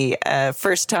many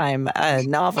first-time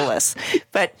novelists.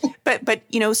 But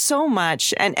so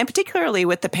much, and particularly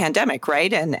with the pandemic,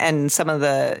 right? And some of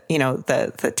the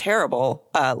the terrible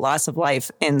loss of life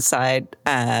inside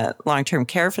long-term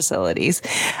care facilities.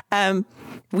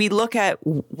 We look at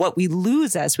what we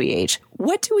lose as we age.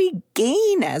 What do we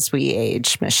gain as we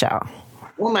age, Michelle?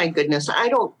 Oh my goodness. I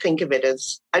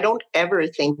don't ever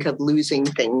think of losing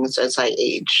things as I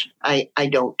age. I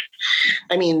don't.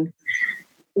 I mean,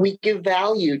 we give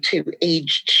value to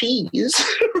aged cheese.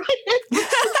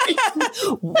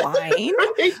 Wine.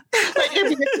 Right?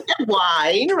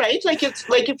 Wine, right? It's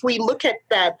like if we look at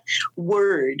that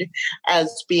word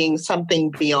as being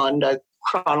something beyond a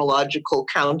chronological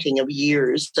counting of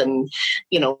years and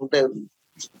the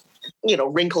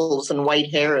wrinkles and white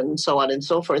hair and so on and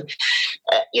so forth.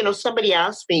 Somebody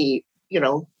asked me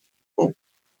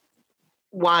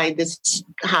why this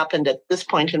happened at this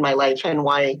point in my life and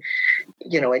why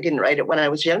I didn't write it when I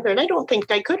was younger, and I don't think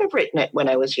I could have written it when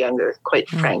I was younger, quite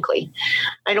frankly.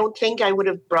 I don't think I would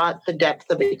have brought the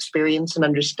depth of experience and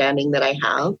understanding that I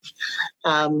have.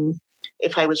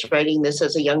 If I was writing this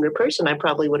as a younger person, I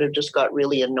probably would have just got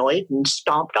really annoyed and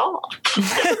stomped off.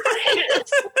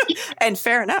 And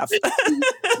fair enough.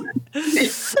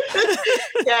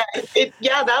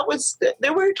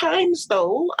 There were times,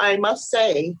 though, I must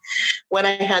say, when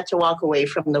I had to walk away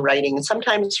from the writing,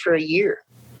 sometimes for a year.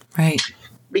 Right.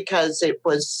 Because it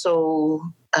was so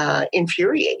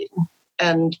infuriating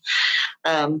and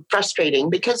frustrating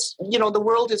because, the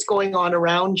world is going on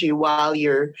around you while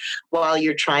you're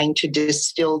trying to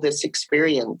distill this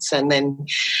experience. And then,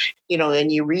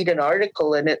 and you read an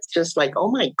article and it's just like, oh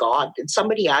my God, did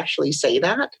somebody actually say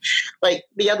that? Like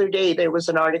the other day, there was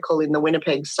an article in the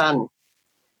Winnipeg Sun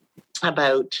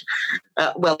about,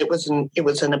 it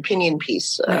was an opinion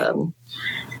piece.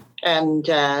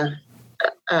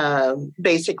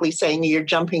 Basically saying you're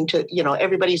jumping to,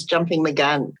 everybody's jumping the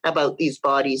gun about these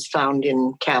bodies found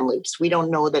in Kamloops. We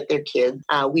don't know that they're kids.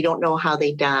 We don't know how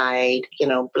they died,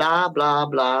 blah, blah,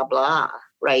 blah, blah,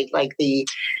 right? Like the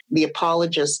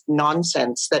apologist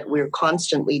nonsense that we're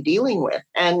constantly dealing with.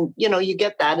 And, you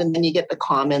get that, and then you get the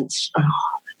comments,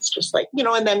 It's just like,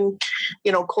 and then,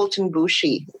 Colton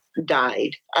Boushey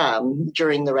died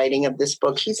during the writing of this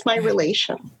book. He's my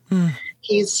relation.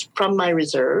 He's from my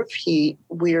reserve. We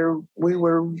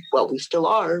still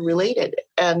are related.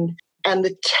 And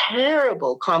the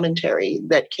terrible commentary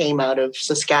that came out of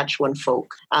Saskatchewan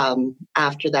folk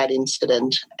after that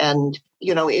incident. And,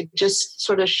 it just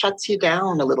sort of shuts you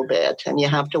down a little bit and you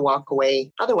have to walk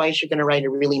away. Otherwise, you're going to write a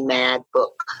really mad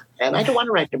book. And I don't want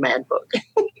to write a mad book.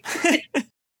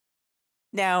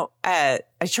 Now, I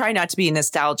try not to be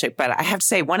nostalgic, but I have to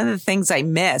say one of the things I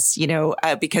miss,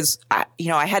 because,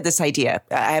 I had this idea.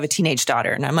 I have a teenage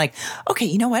daughter and I'm like, okay,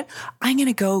 you know what? I'm going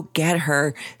to go get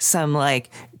her some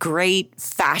great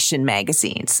fashion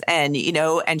magazines and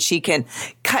she can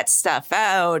cut stuff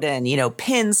out and,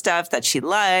 pin stuff that she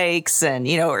likes and,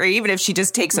 or even if she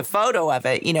just takes a photo of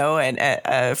it,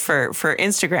 and for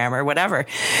Instagram or whatever.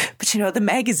 But, the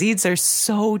magazines are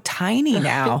so tiny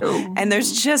now and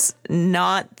there's just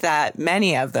not that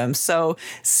many of them. So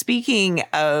speaking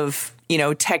of,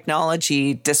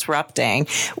 technology disrupting,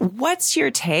 what's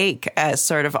your take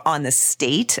sort of on the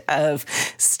state of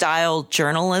style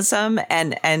journalism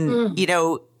and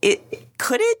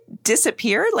could it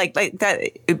disappear like that,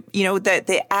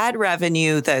 the ad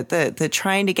revenue, the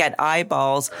trying to get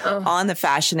eyeballs on the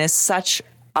fashion is such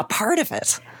a part of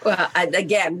it? Well,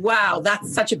 again, wow,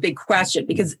 that's such a big question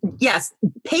because yes,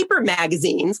 paper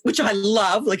magazines, which I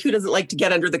love, who doesn't like to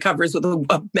get under the covers with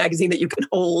a magazine that you can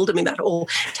hold? I mean, that whole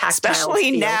tactile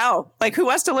especially feel. Now, who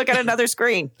wants to look at another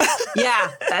screen? Yeah,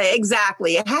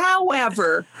 exactly.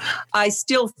 However, I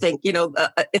still think,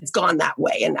 it's gone that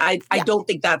way. And I don't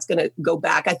think that's going to go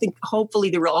back. I think hopefully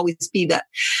there will always be that,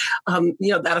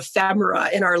 that ephemera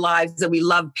in our lives that we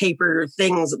love paper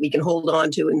things that we can hold on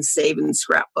to and save in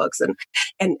scrapbooks. And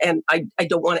I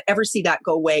don't want to ever see that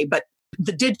go away. But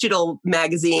the digital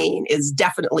magazine is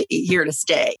definitely here to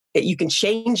stay. You can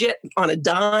change it on a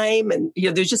dime. And,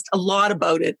 there's just a lot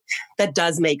about it that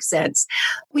does make sense.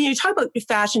 When you talk about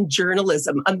fashion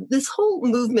journalism, this whole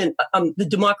movement, the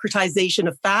democratization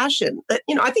of fashion,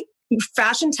 I think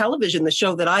fashion television, the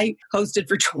show that I hosted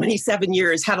for 27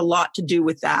 years, had a lot to do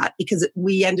with that because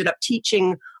we ended up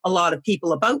teaching a lot of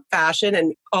people about fashion.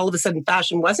 And all of a sudden,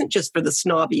 fashion wasn't just for the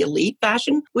snobby elite.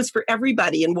 Fashion was for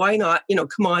everybody. And why not,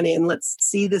 come on in, let's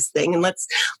see this thing and let's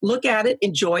look at it,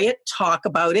 enjoy it, talk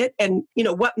about it. And,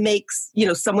 what makes,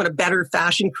 someone a better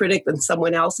fashion critic than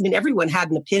someone else? I mean, everyone had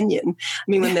an opinion. I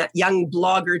mean, when that young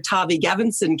blogger, Tavi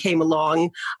Gevinson, came along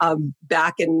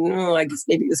back in, I guess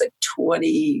maybe it was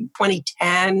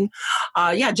 2010.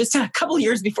 Just a couple of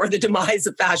years before the demise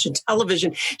of fashion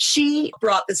television, she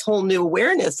brought this whole new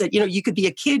awareness that, you could be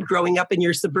a kid growing up in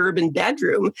your suburban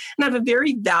bedroom and have a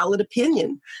very valid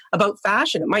opinion about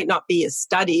fashion. It might not be as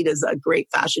studied as a great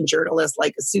fashion journalist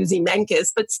like a Susie Menkes,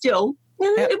 but still,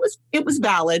 it was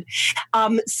valid.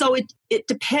 So it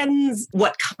depends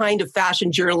what kind of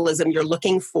fashion journalism you're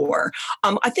looking for.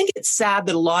 I think it's sad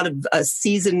that a lot of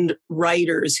seasoned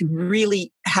writers who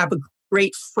really have a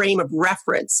great frame of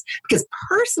reference, because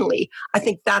personally, I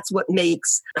think that's what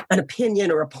makes an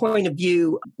opinion or a point of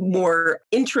view more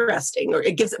interesting, or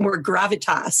it gives it more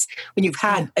gravitas when you've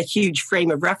had a huge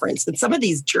frame of reference. And some of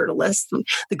these journalists,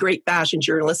 the great fashion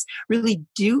journalists, really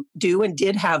do and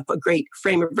did have a great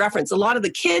frame of reference. A lot of the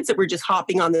kids that were just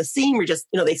hopping on the scene were just,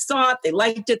 they saw it, they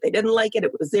liked it, they didn't like it,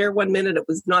 it was there one minute, it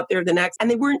was not there the next. And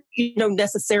they weren't,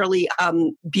 necessarily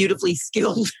beautifully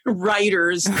skilled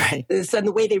writers. Right. And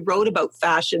the way they wrote about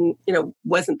fashion,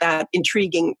 wasn't that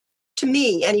intriguing to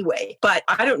me anyway. But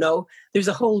I don't know. There's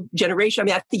a whole generation. I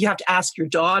mean, I think you have to ask your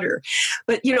daughter.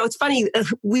 But, it's funny.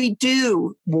 We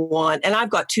do want, and I've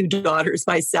got two daughters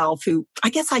myself who I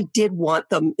guess I did want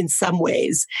them in some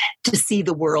ways to see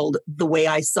the world the way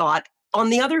I saw it.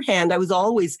 On the other hand, I was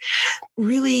always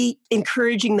really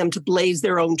encouraging them to blaze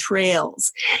their own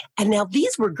trails. And now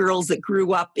these were girls that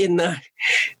grew up in the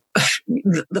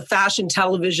fashion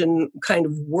television kind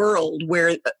of world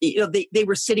where, they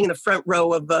were sitting in the front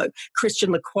row of a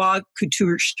Christian Lacroix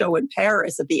couture show in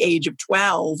Paris at the age of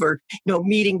 12, or,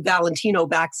 meeting Valentino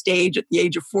backstage at the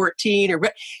age of 14, or,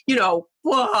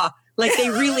 like they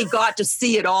really got to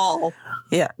see it all.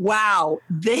 Yeah. Wow.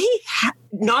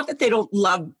 Not that they don't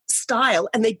love style,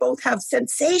 and they both have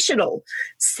sensational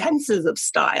senses of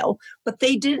style, but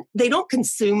they don't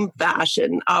consume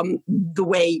fashion the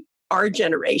way our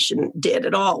generation did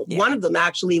at all. Yeah. One of them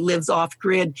actually lives off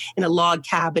grid in a log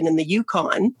cabin in the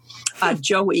Yukon.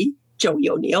 Jodi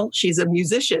O'Neill, she's a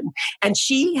musician, and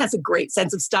she has a great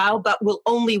sense of style, but will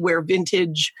only wear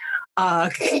vintage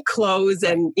clothes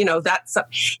and, that's,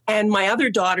 and my other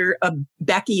daughter,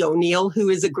 Becky O'Neill, who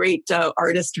is a great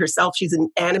artist herself. She's an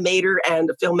animator and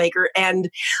a filmmaker and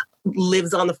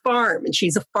lives on the farm, and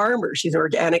she's a farmer. She's an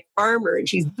organic farmer, and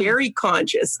she's very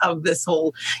conscious of this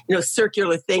whole,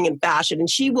 circular thing in fashion. And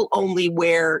she will only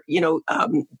wear,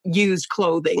 used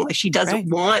clothing. Like she doesn't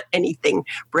want anything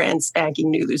brand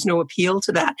spanking new. There's no appeal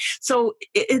to that. So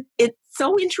it's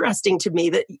so interesting to me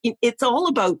that it's all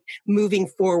about moving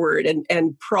forward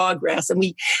and progress. And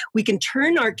we can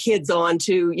turn our kids on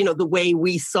to, the way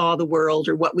we saw the world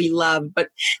or what we love, but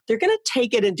they're going to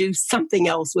take it and do something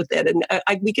else with it.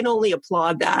 And we can only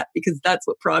applaud that because that's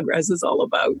what progress is all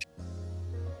about.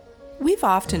 We've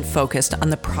often focused on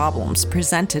the problems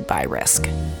presented by risk,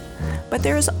 but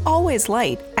there is always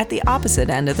light at the opposite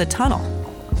end of the tunnel.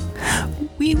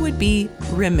 We would be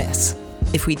remiss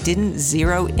if we didn't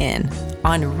zero in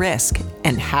on risk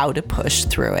and how to push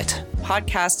through it.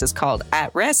 Podcast is called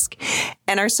At Risk,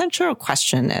 and our central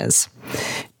question is,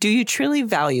 do you truly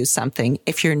value something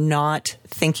if you're not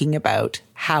thinking about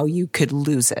how you could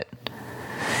lose it?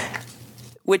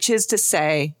 Which is to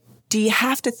say, do you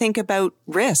have to think about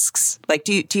risks? Like,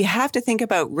 do you have to think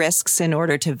about risks in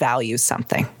order to value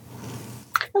something?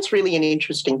 That's really an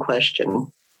interesting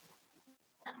question.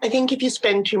 I think if you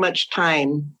spend too much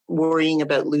time worrying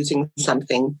about losing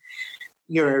something,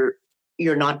 you're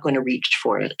not going to reach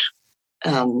for it.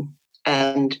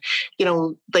 And,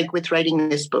 like with writing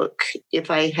this book, if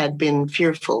I had been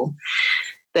fearful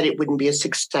that it wouldn't be a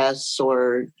success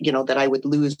or, that I would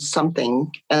lose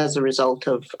something as a result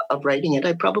of writing it,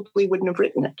 I probably wouldn't have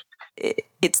written it.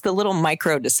 It's the little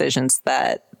micro decisions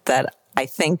that I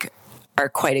think are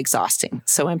quite exhausting.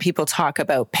 So when people talk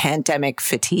about pandemic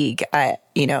fatigue,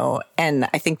 and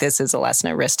I think this is a lesson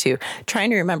at risk too, trying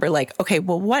to remember like, okay,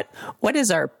 well, what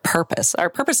is our purpose? Our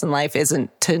purpose in life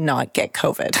isn't to not get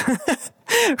COVID.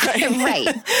 Right.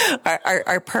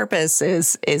 Our purpose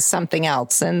is something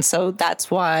else. And so that's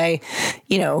why,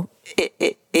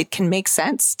 it can make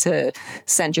sense to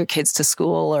send your kids to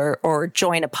school or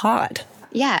join a pod.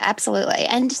 Yeah, absolutely.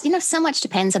 And, so much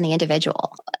depends on the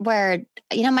individual where,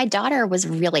 my daughter was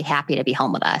really happy to be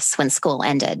home with us when school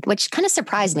ended, which kind of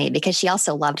surprised me because she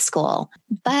also loved school.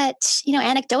 But,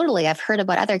 anecdotally, I've heard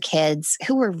about other kids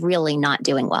who were really not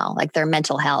doing well, like their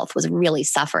mental health was really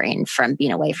suffering from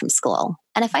being away from school.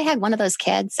 And if I had one of those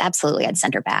kids, absolutely, I'd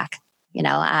send her back.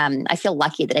 I feel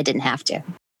lucky that I didn't have to.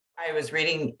 I was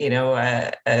reading,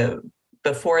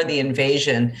 before the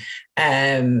invasion,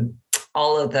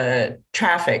 all of the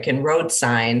traffic and road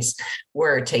signs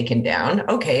were taken down.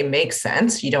 Okay, makes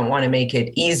sense. You don't want to make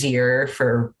it easier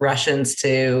for Russians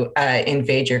to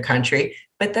invade your country.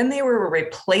 But then they were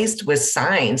replaced with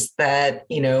signs that,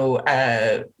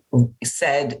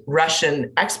 said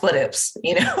Russian expletives,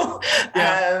 Yeah.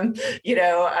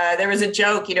 There was a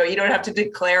joke, you don't have to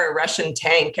declare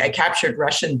a captured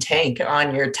Russian tank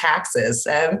on your taxes.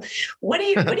 What do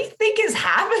you think is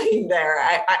happening there?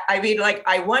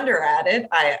 I wonder at it.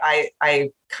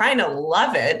 I kind of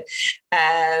love it.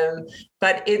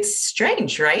 But it's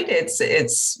strange, right?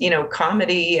 It's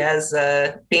comedy as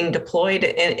being deployed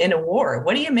in a war.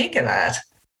 What do you make of that?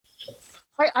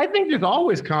 I think there's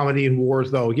always comedy in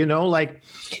wars, though.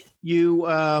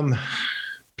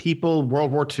 People,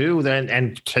 World War II,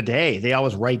 and today, they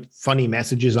always write funny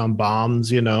messages on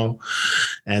bombs,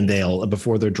 and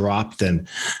before they're dropped. And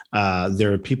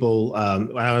there are people,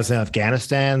 when I was in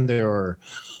Afghanistan, there were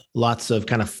lots of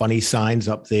kind of funny signs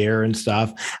up there and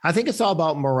stuff. I think it's all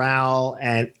about morale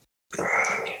and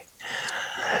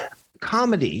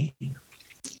comedy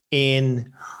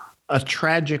in a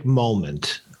tragic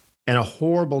moment and a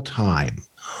horrible time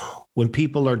when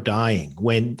people are dying,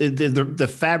 when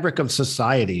the fabric of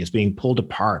society is being pulled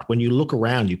apart. When you look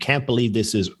around, you can't believe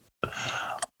this is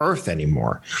Earth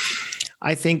anymore.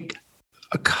 I think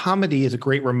a comedy is a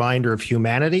great reminder of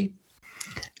humanity.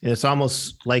 It's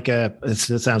almost like it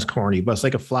sounds corny, but it's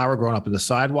like a flower growing up in the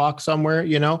sidewalk somewhere,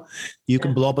 You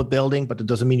can blow up a building, but it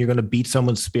doesn't mean you're going to beat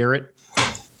someone's spirit.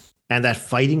 And that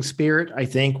fighting spirit, I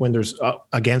think, when there's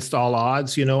against all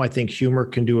odds, I think humor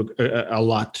can do a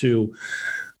lot to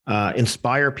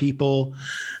inspire people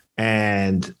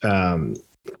and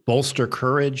bolster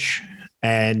courage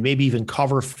and maybe even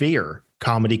cover fear.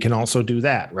 Comedy can also do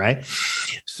that, right?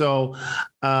 So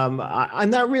I'm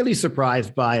not really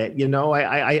surprised by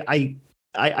it.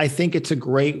 I think it's a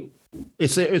great.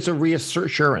 It's a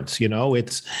reassurance,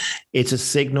 it's a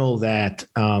signal that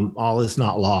all is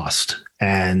not lost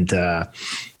and that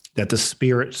the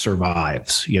spirit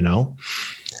survives,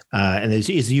 and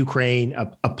is Ukraine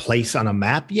a place on a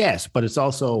map? Yes, but it's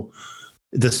also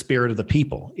the spirit of the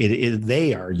people.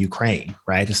 They are Ukraine,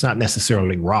 right? It's not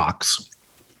necessarily rocks.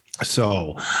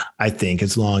 So I think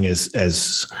as long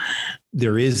as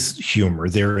there is humor,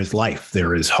 there is life,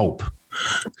 there is hope,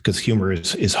 because humor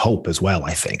is hope as well,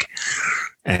 I think.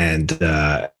 And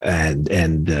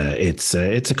it's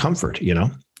a comfort,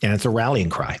 and it's a rallying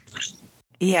cry.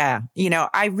 Yeah.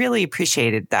 I really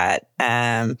appreciated that,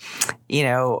 that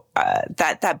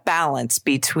balance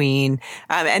between,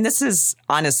 and this is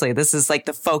like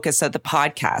the focus of the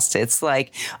podcast. It's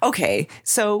like, okay,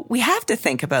 so we have to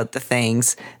think about the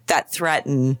things that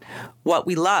threaten what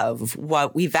we love,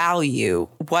 what we value,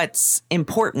 what's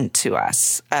important to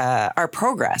us, our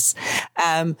progress.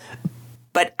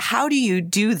 But how do you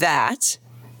do that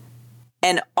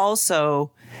and also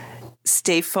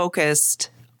stay focused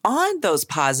on those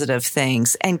positive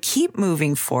things and keep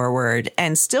moving forward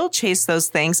and still chase those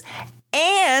things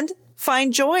and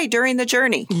find joy during the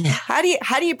journey? How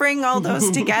do you bring all those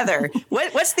together?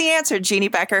 What's the answer, Jeanne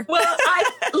Beker? Well,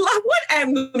 what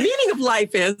the meaning of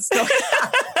life is. So, what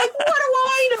do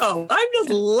I know? I'm just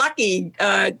lucky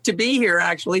to be here,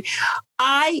 actually.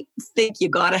 I think you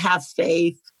got to have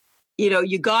faith.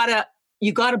 You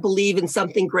gotta believe in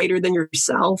something greater than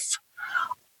yourself.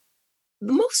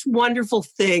 The most wonderful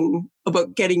thing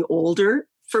about getting older,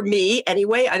 for me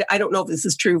anyway, I don't know if this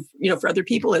is true, for other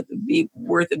people, it would be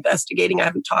worth investigating. I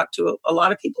haven't talked to a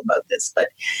lot of people about this, but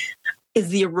is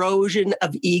the erosion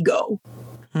of ego.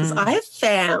 Because I have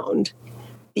found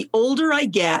the older I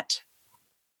get,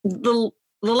 the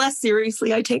less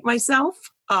seriously I take myself,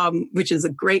 which is a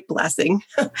great blessing.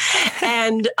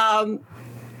 And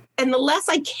the less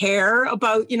I care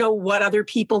about, what other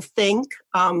people think,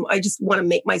 I just want to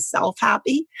make myself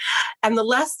happy. And the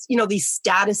less, these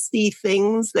status-y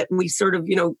things that we sort of,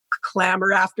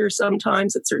 clamor after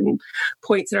sometimes at certain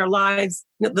points in our lives,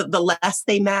 the less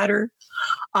they matter.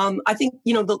 I think,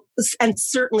 and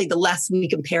certainly the less we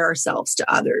compare ourselves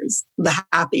to others, the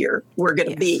happier we're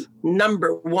going to be.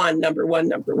 Number one.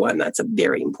 That's a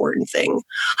very important thing.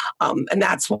 And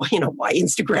that's why, why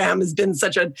Instagram has been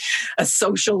such a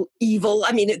social evil.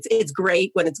 I mean, it's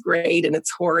great when it's great and it's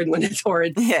horrid when it's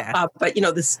horrid. Yeah. But,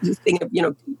 this thing of,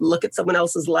 look at someone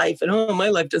else's life and, my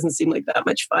life doesn't seem like that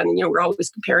much fun. And, we're always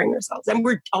comparing ourselves and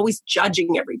we're always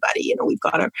judging everybody. We've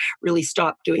got to really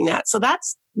stop doing that. So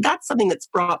that's something that's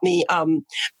brought me a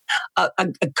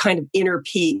kind of inner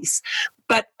peace.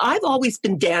 But I've always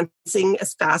been dancing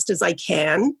as fast as I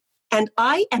can, and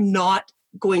I am not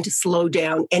going to slow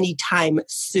down anytime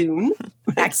soon.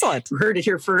 Excellent. You heard it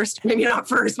here first. Maybe not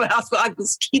first, but I will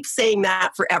keep saying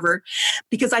that forever,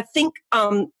 because I think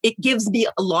it gives me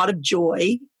a lot of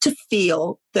joy to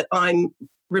feel that I'm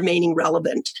remaining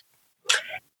relevant.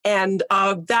 And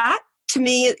that, to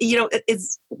me,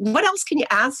 is what else can you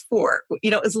ask for?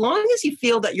 As long as you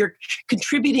feel that you're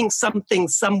contributing something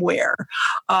somewhere,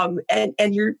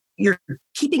 and you're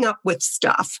keeping up with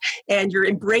stuff and you're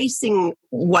embracing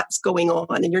what's going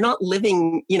on and you're not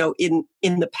living,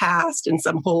 in the past in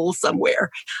some hole somewhere.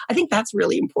 I think that's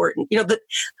really important. That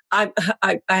I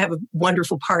have a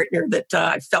wonderful partner that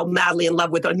I fell madly in love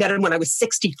with. I met him when I was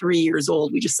 63 years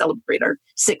old. We just celebrated our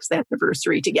 6th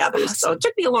anniversary together. Awesome. So it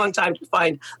took me a long time to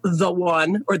find the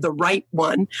one or the right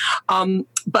one.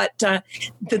 But the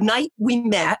night we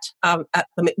met at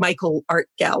the McMichael Art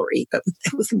Gallery,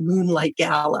 it was a moonlight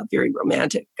gala, very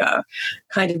romantic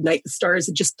kind of night. The stars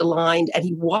had just aligned, and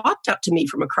he walked up to me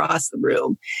from across the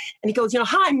room, and he goes,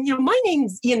 "Hi, my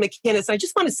name's Ian McInnes. I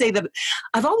just want to say that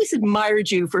I've always admired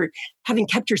you for having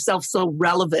kept yourself so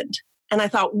relevant." And I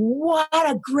thought, what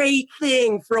a great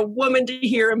thing for a woman to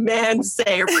hear a man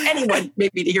say, or for anyone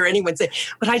maybe to hear anyone say.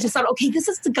 But I just thought, okay, this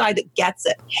is the guy that gets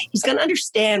it. He's going to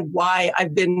understand why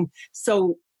I've been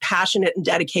so passionate and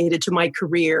dedicated to my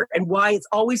career, and why it's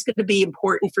always going to be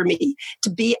important for me to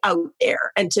be out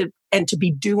there and to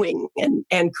be doing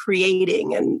and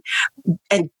creating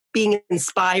and being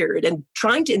inspired and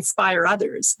trying to inspire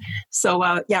others. So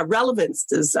relevance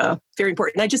is very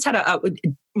important. And I just had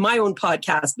my own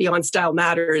podcast, Beyond Style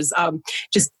Matters,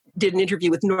 just did an interview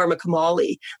with Norma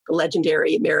Kamali, the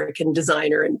legendary American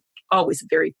designer and always a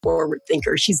very forward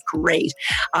thinker. She's great.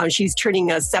 She's turning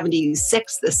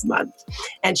 76 this month.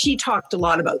 And she talked a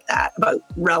lot about that, about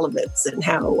relevance and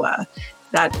how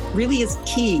that really is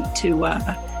key to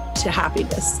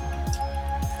happiness.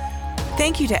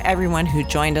 Thank you to everyone who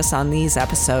joined us on these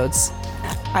episodes.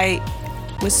 I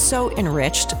was so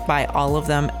enriched by all of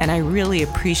them, and I really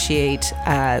appreciate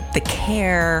the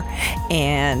care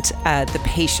and the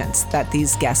patience that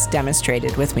these guests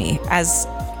demonstrated with me. As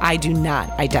I do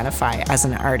not identify as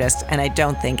an artist, and I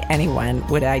don't think anyone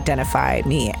would identify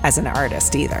me as an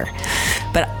artist either.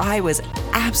 But I was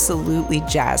absolutely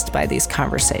jazzed by these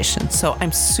conversations, so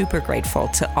I'm super grateful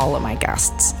to all of my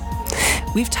guests.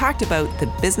 We've talked about the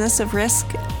business of risk,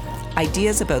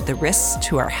 ideas about the risks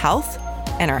to our health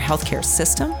and our healthcare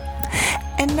system,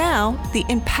 and now the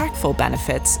impactful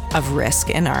benefits of risk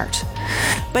in art.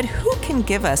 But who can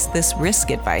give us this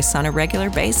risk advice on a regular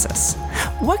basis?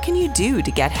 What can you do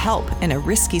to get help in a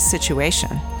risky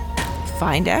situation?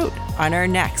 Find out on our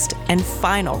next and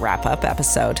final wrap-up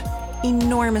episode.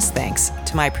 Enormous thanks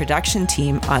to my production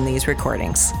team on these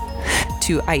recordings,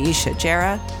 to Aisha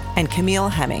Jara and Camille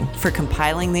Hemming for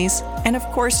compiling these, and of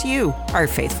course you, our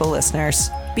faithful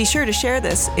listeners. Be sure to share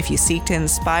this if you seek to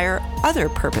inspire other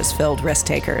purpose-filled risk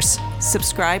takers.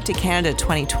 Subscribe to Canada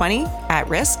 2020 at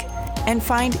Risk and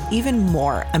find even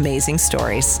more amazing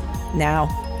stories. Now,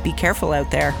 be careful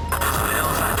out there.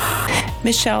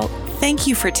 Michelle, thank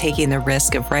you for taking the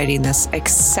risk of writing this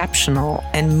exceptional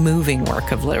and moving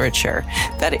work of literature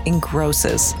that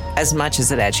engrosses as much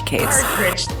as it educates.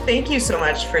 Critch, thank you so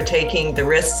much for taking the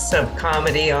risks of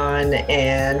comedy on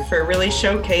and for really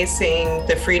showcasing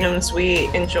the freedoms we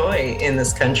enjoy in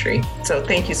this country. So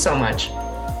thank you so much.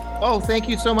 Oh, thank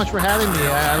you so much for having me.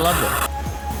 I loved it.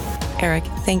 Eric,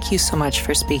 thank you so much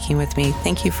for speaking with me.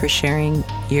 Thank you for sharing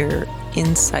your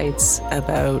insights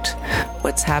about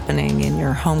what's happening in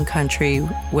your home country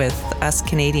with us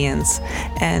Canadians.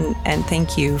 And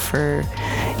thank you for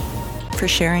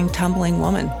sharing Tumbling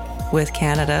Woman with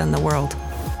Canada and the world.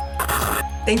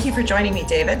 Thank you for joining me,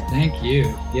 David. Thank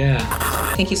you. Yeah.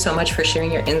 Thank you so much for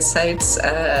sharing your insights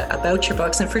about your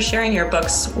books and for sharing your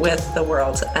books with the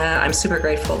world. I'm super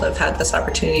grateful to have had this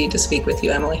opportunity to speak with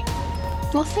you, Emily.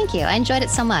 Well, thank you. I enjoyed it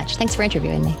so much. Thanks for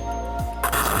interviewing me.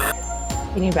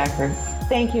 Jeanne Beker,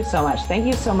 thank you so much. Thank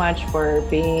you so much for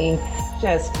being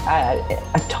just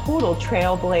a total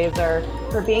trailblazer,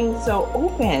 for being so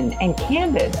open and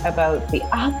candid about the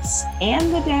ups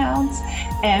and the downs,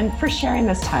 and for sharing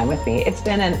this time with me. It's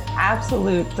been an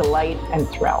absolute delight and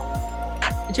thrill.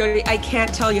 Jodi, I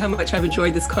can't tell you how much I've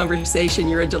enjoyed this conversation.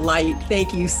 You're a delight.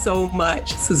 Thank you so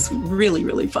much. This is really,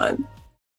 really fun.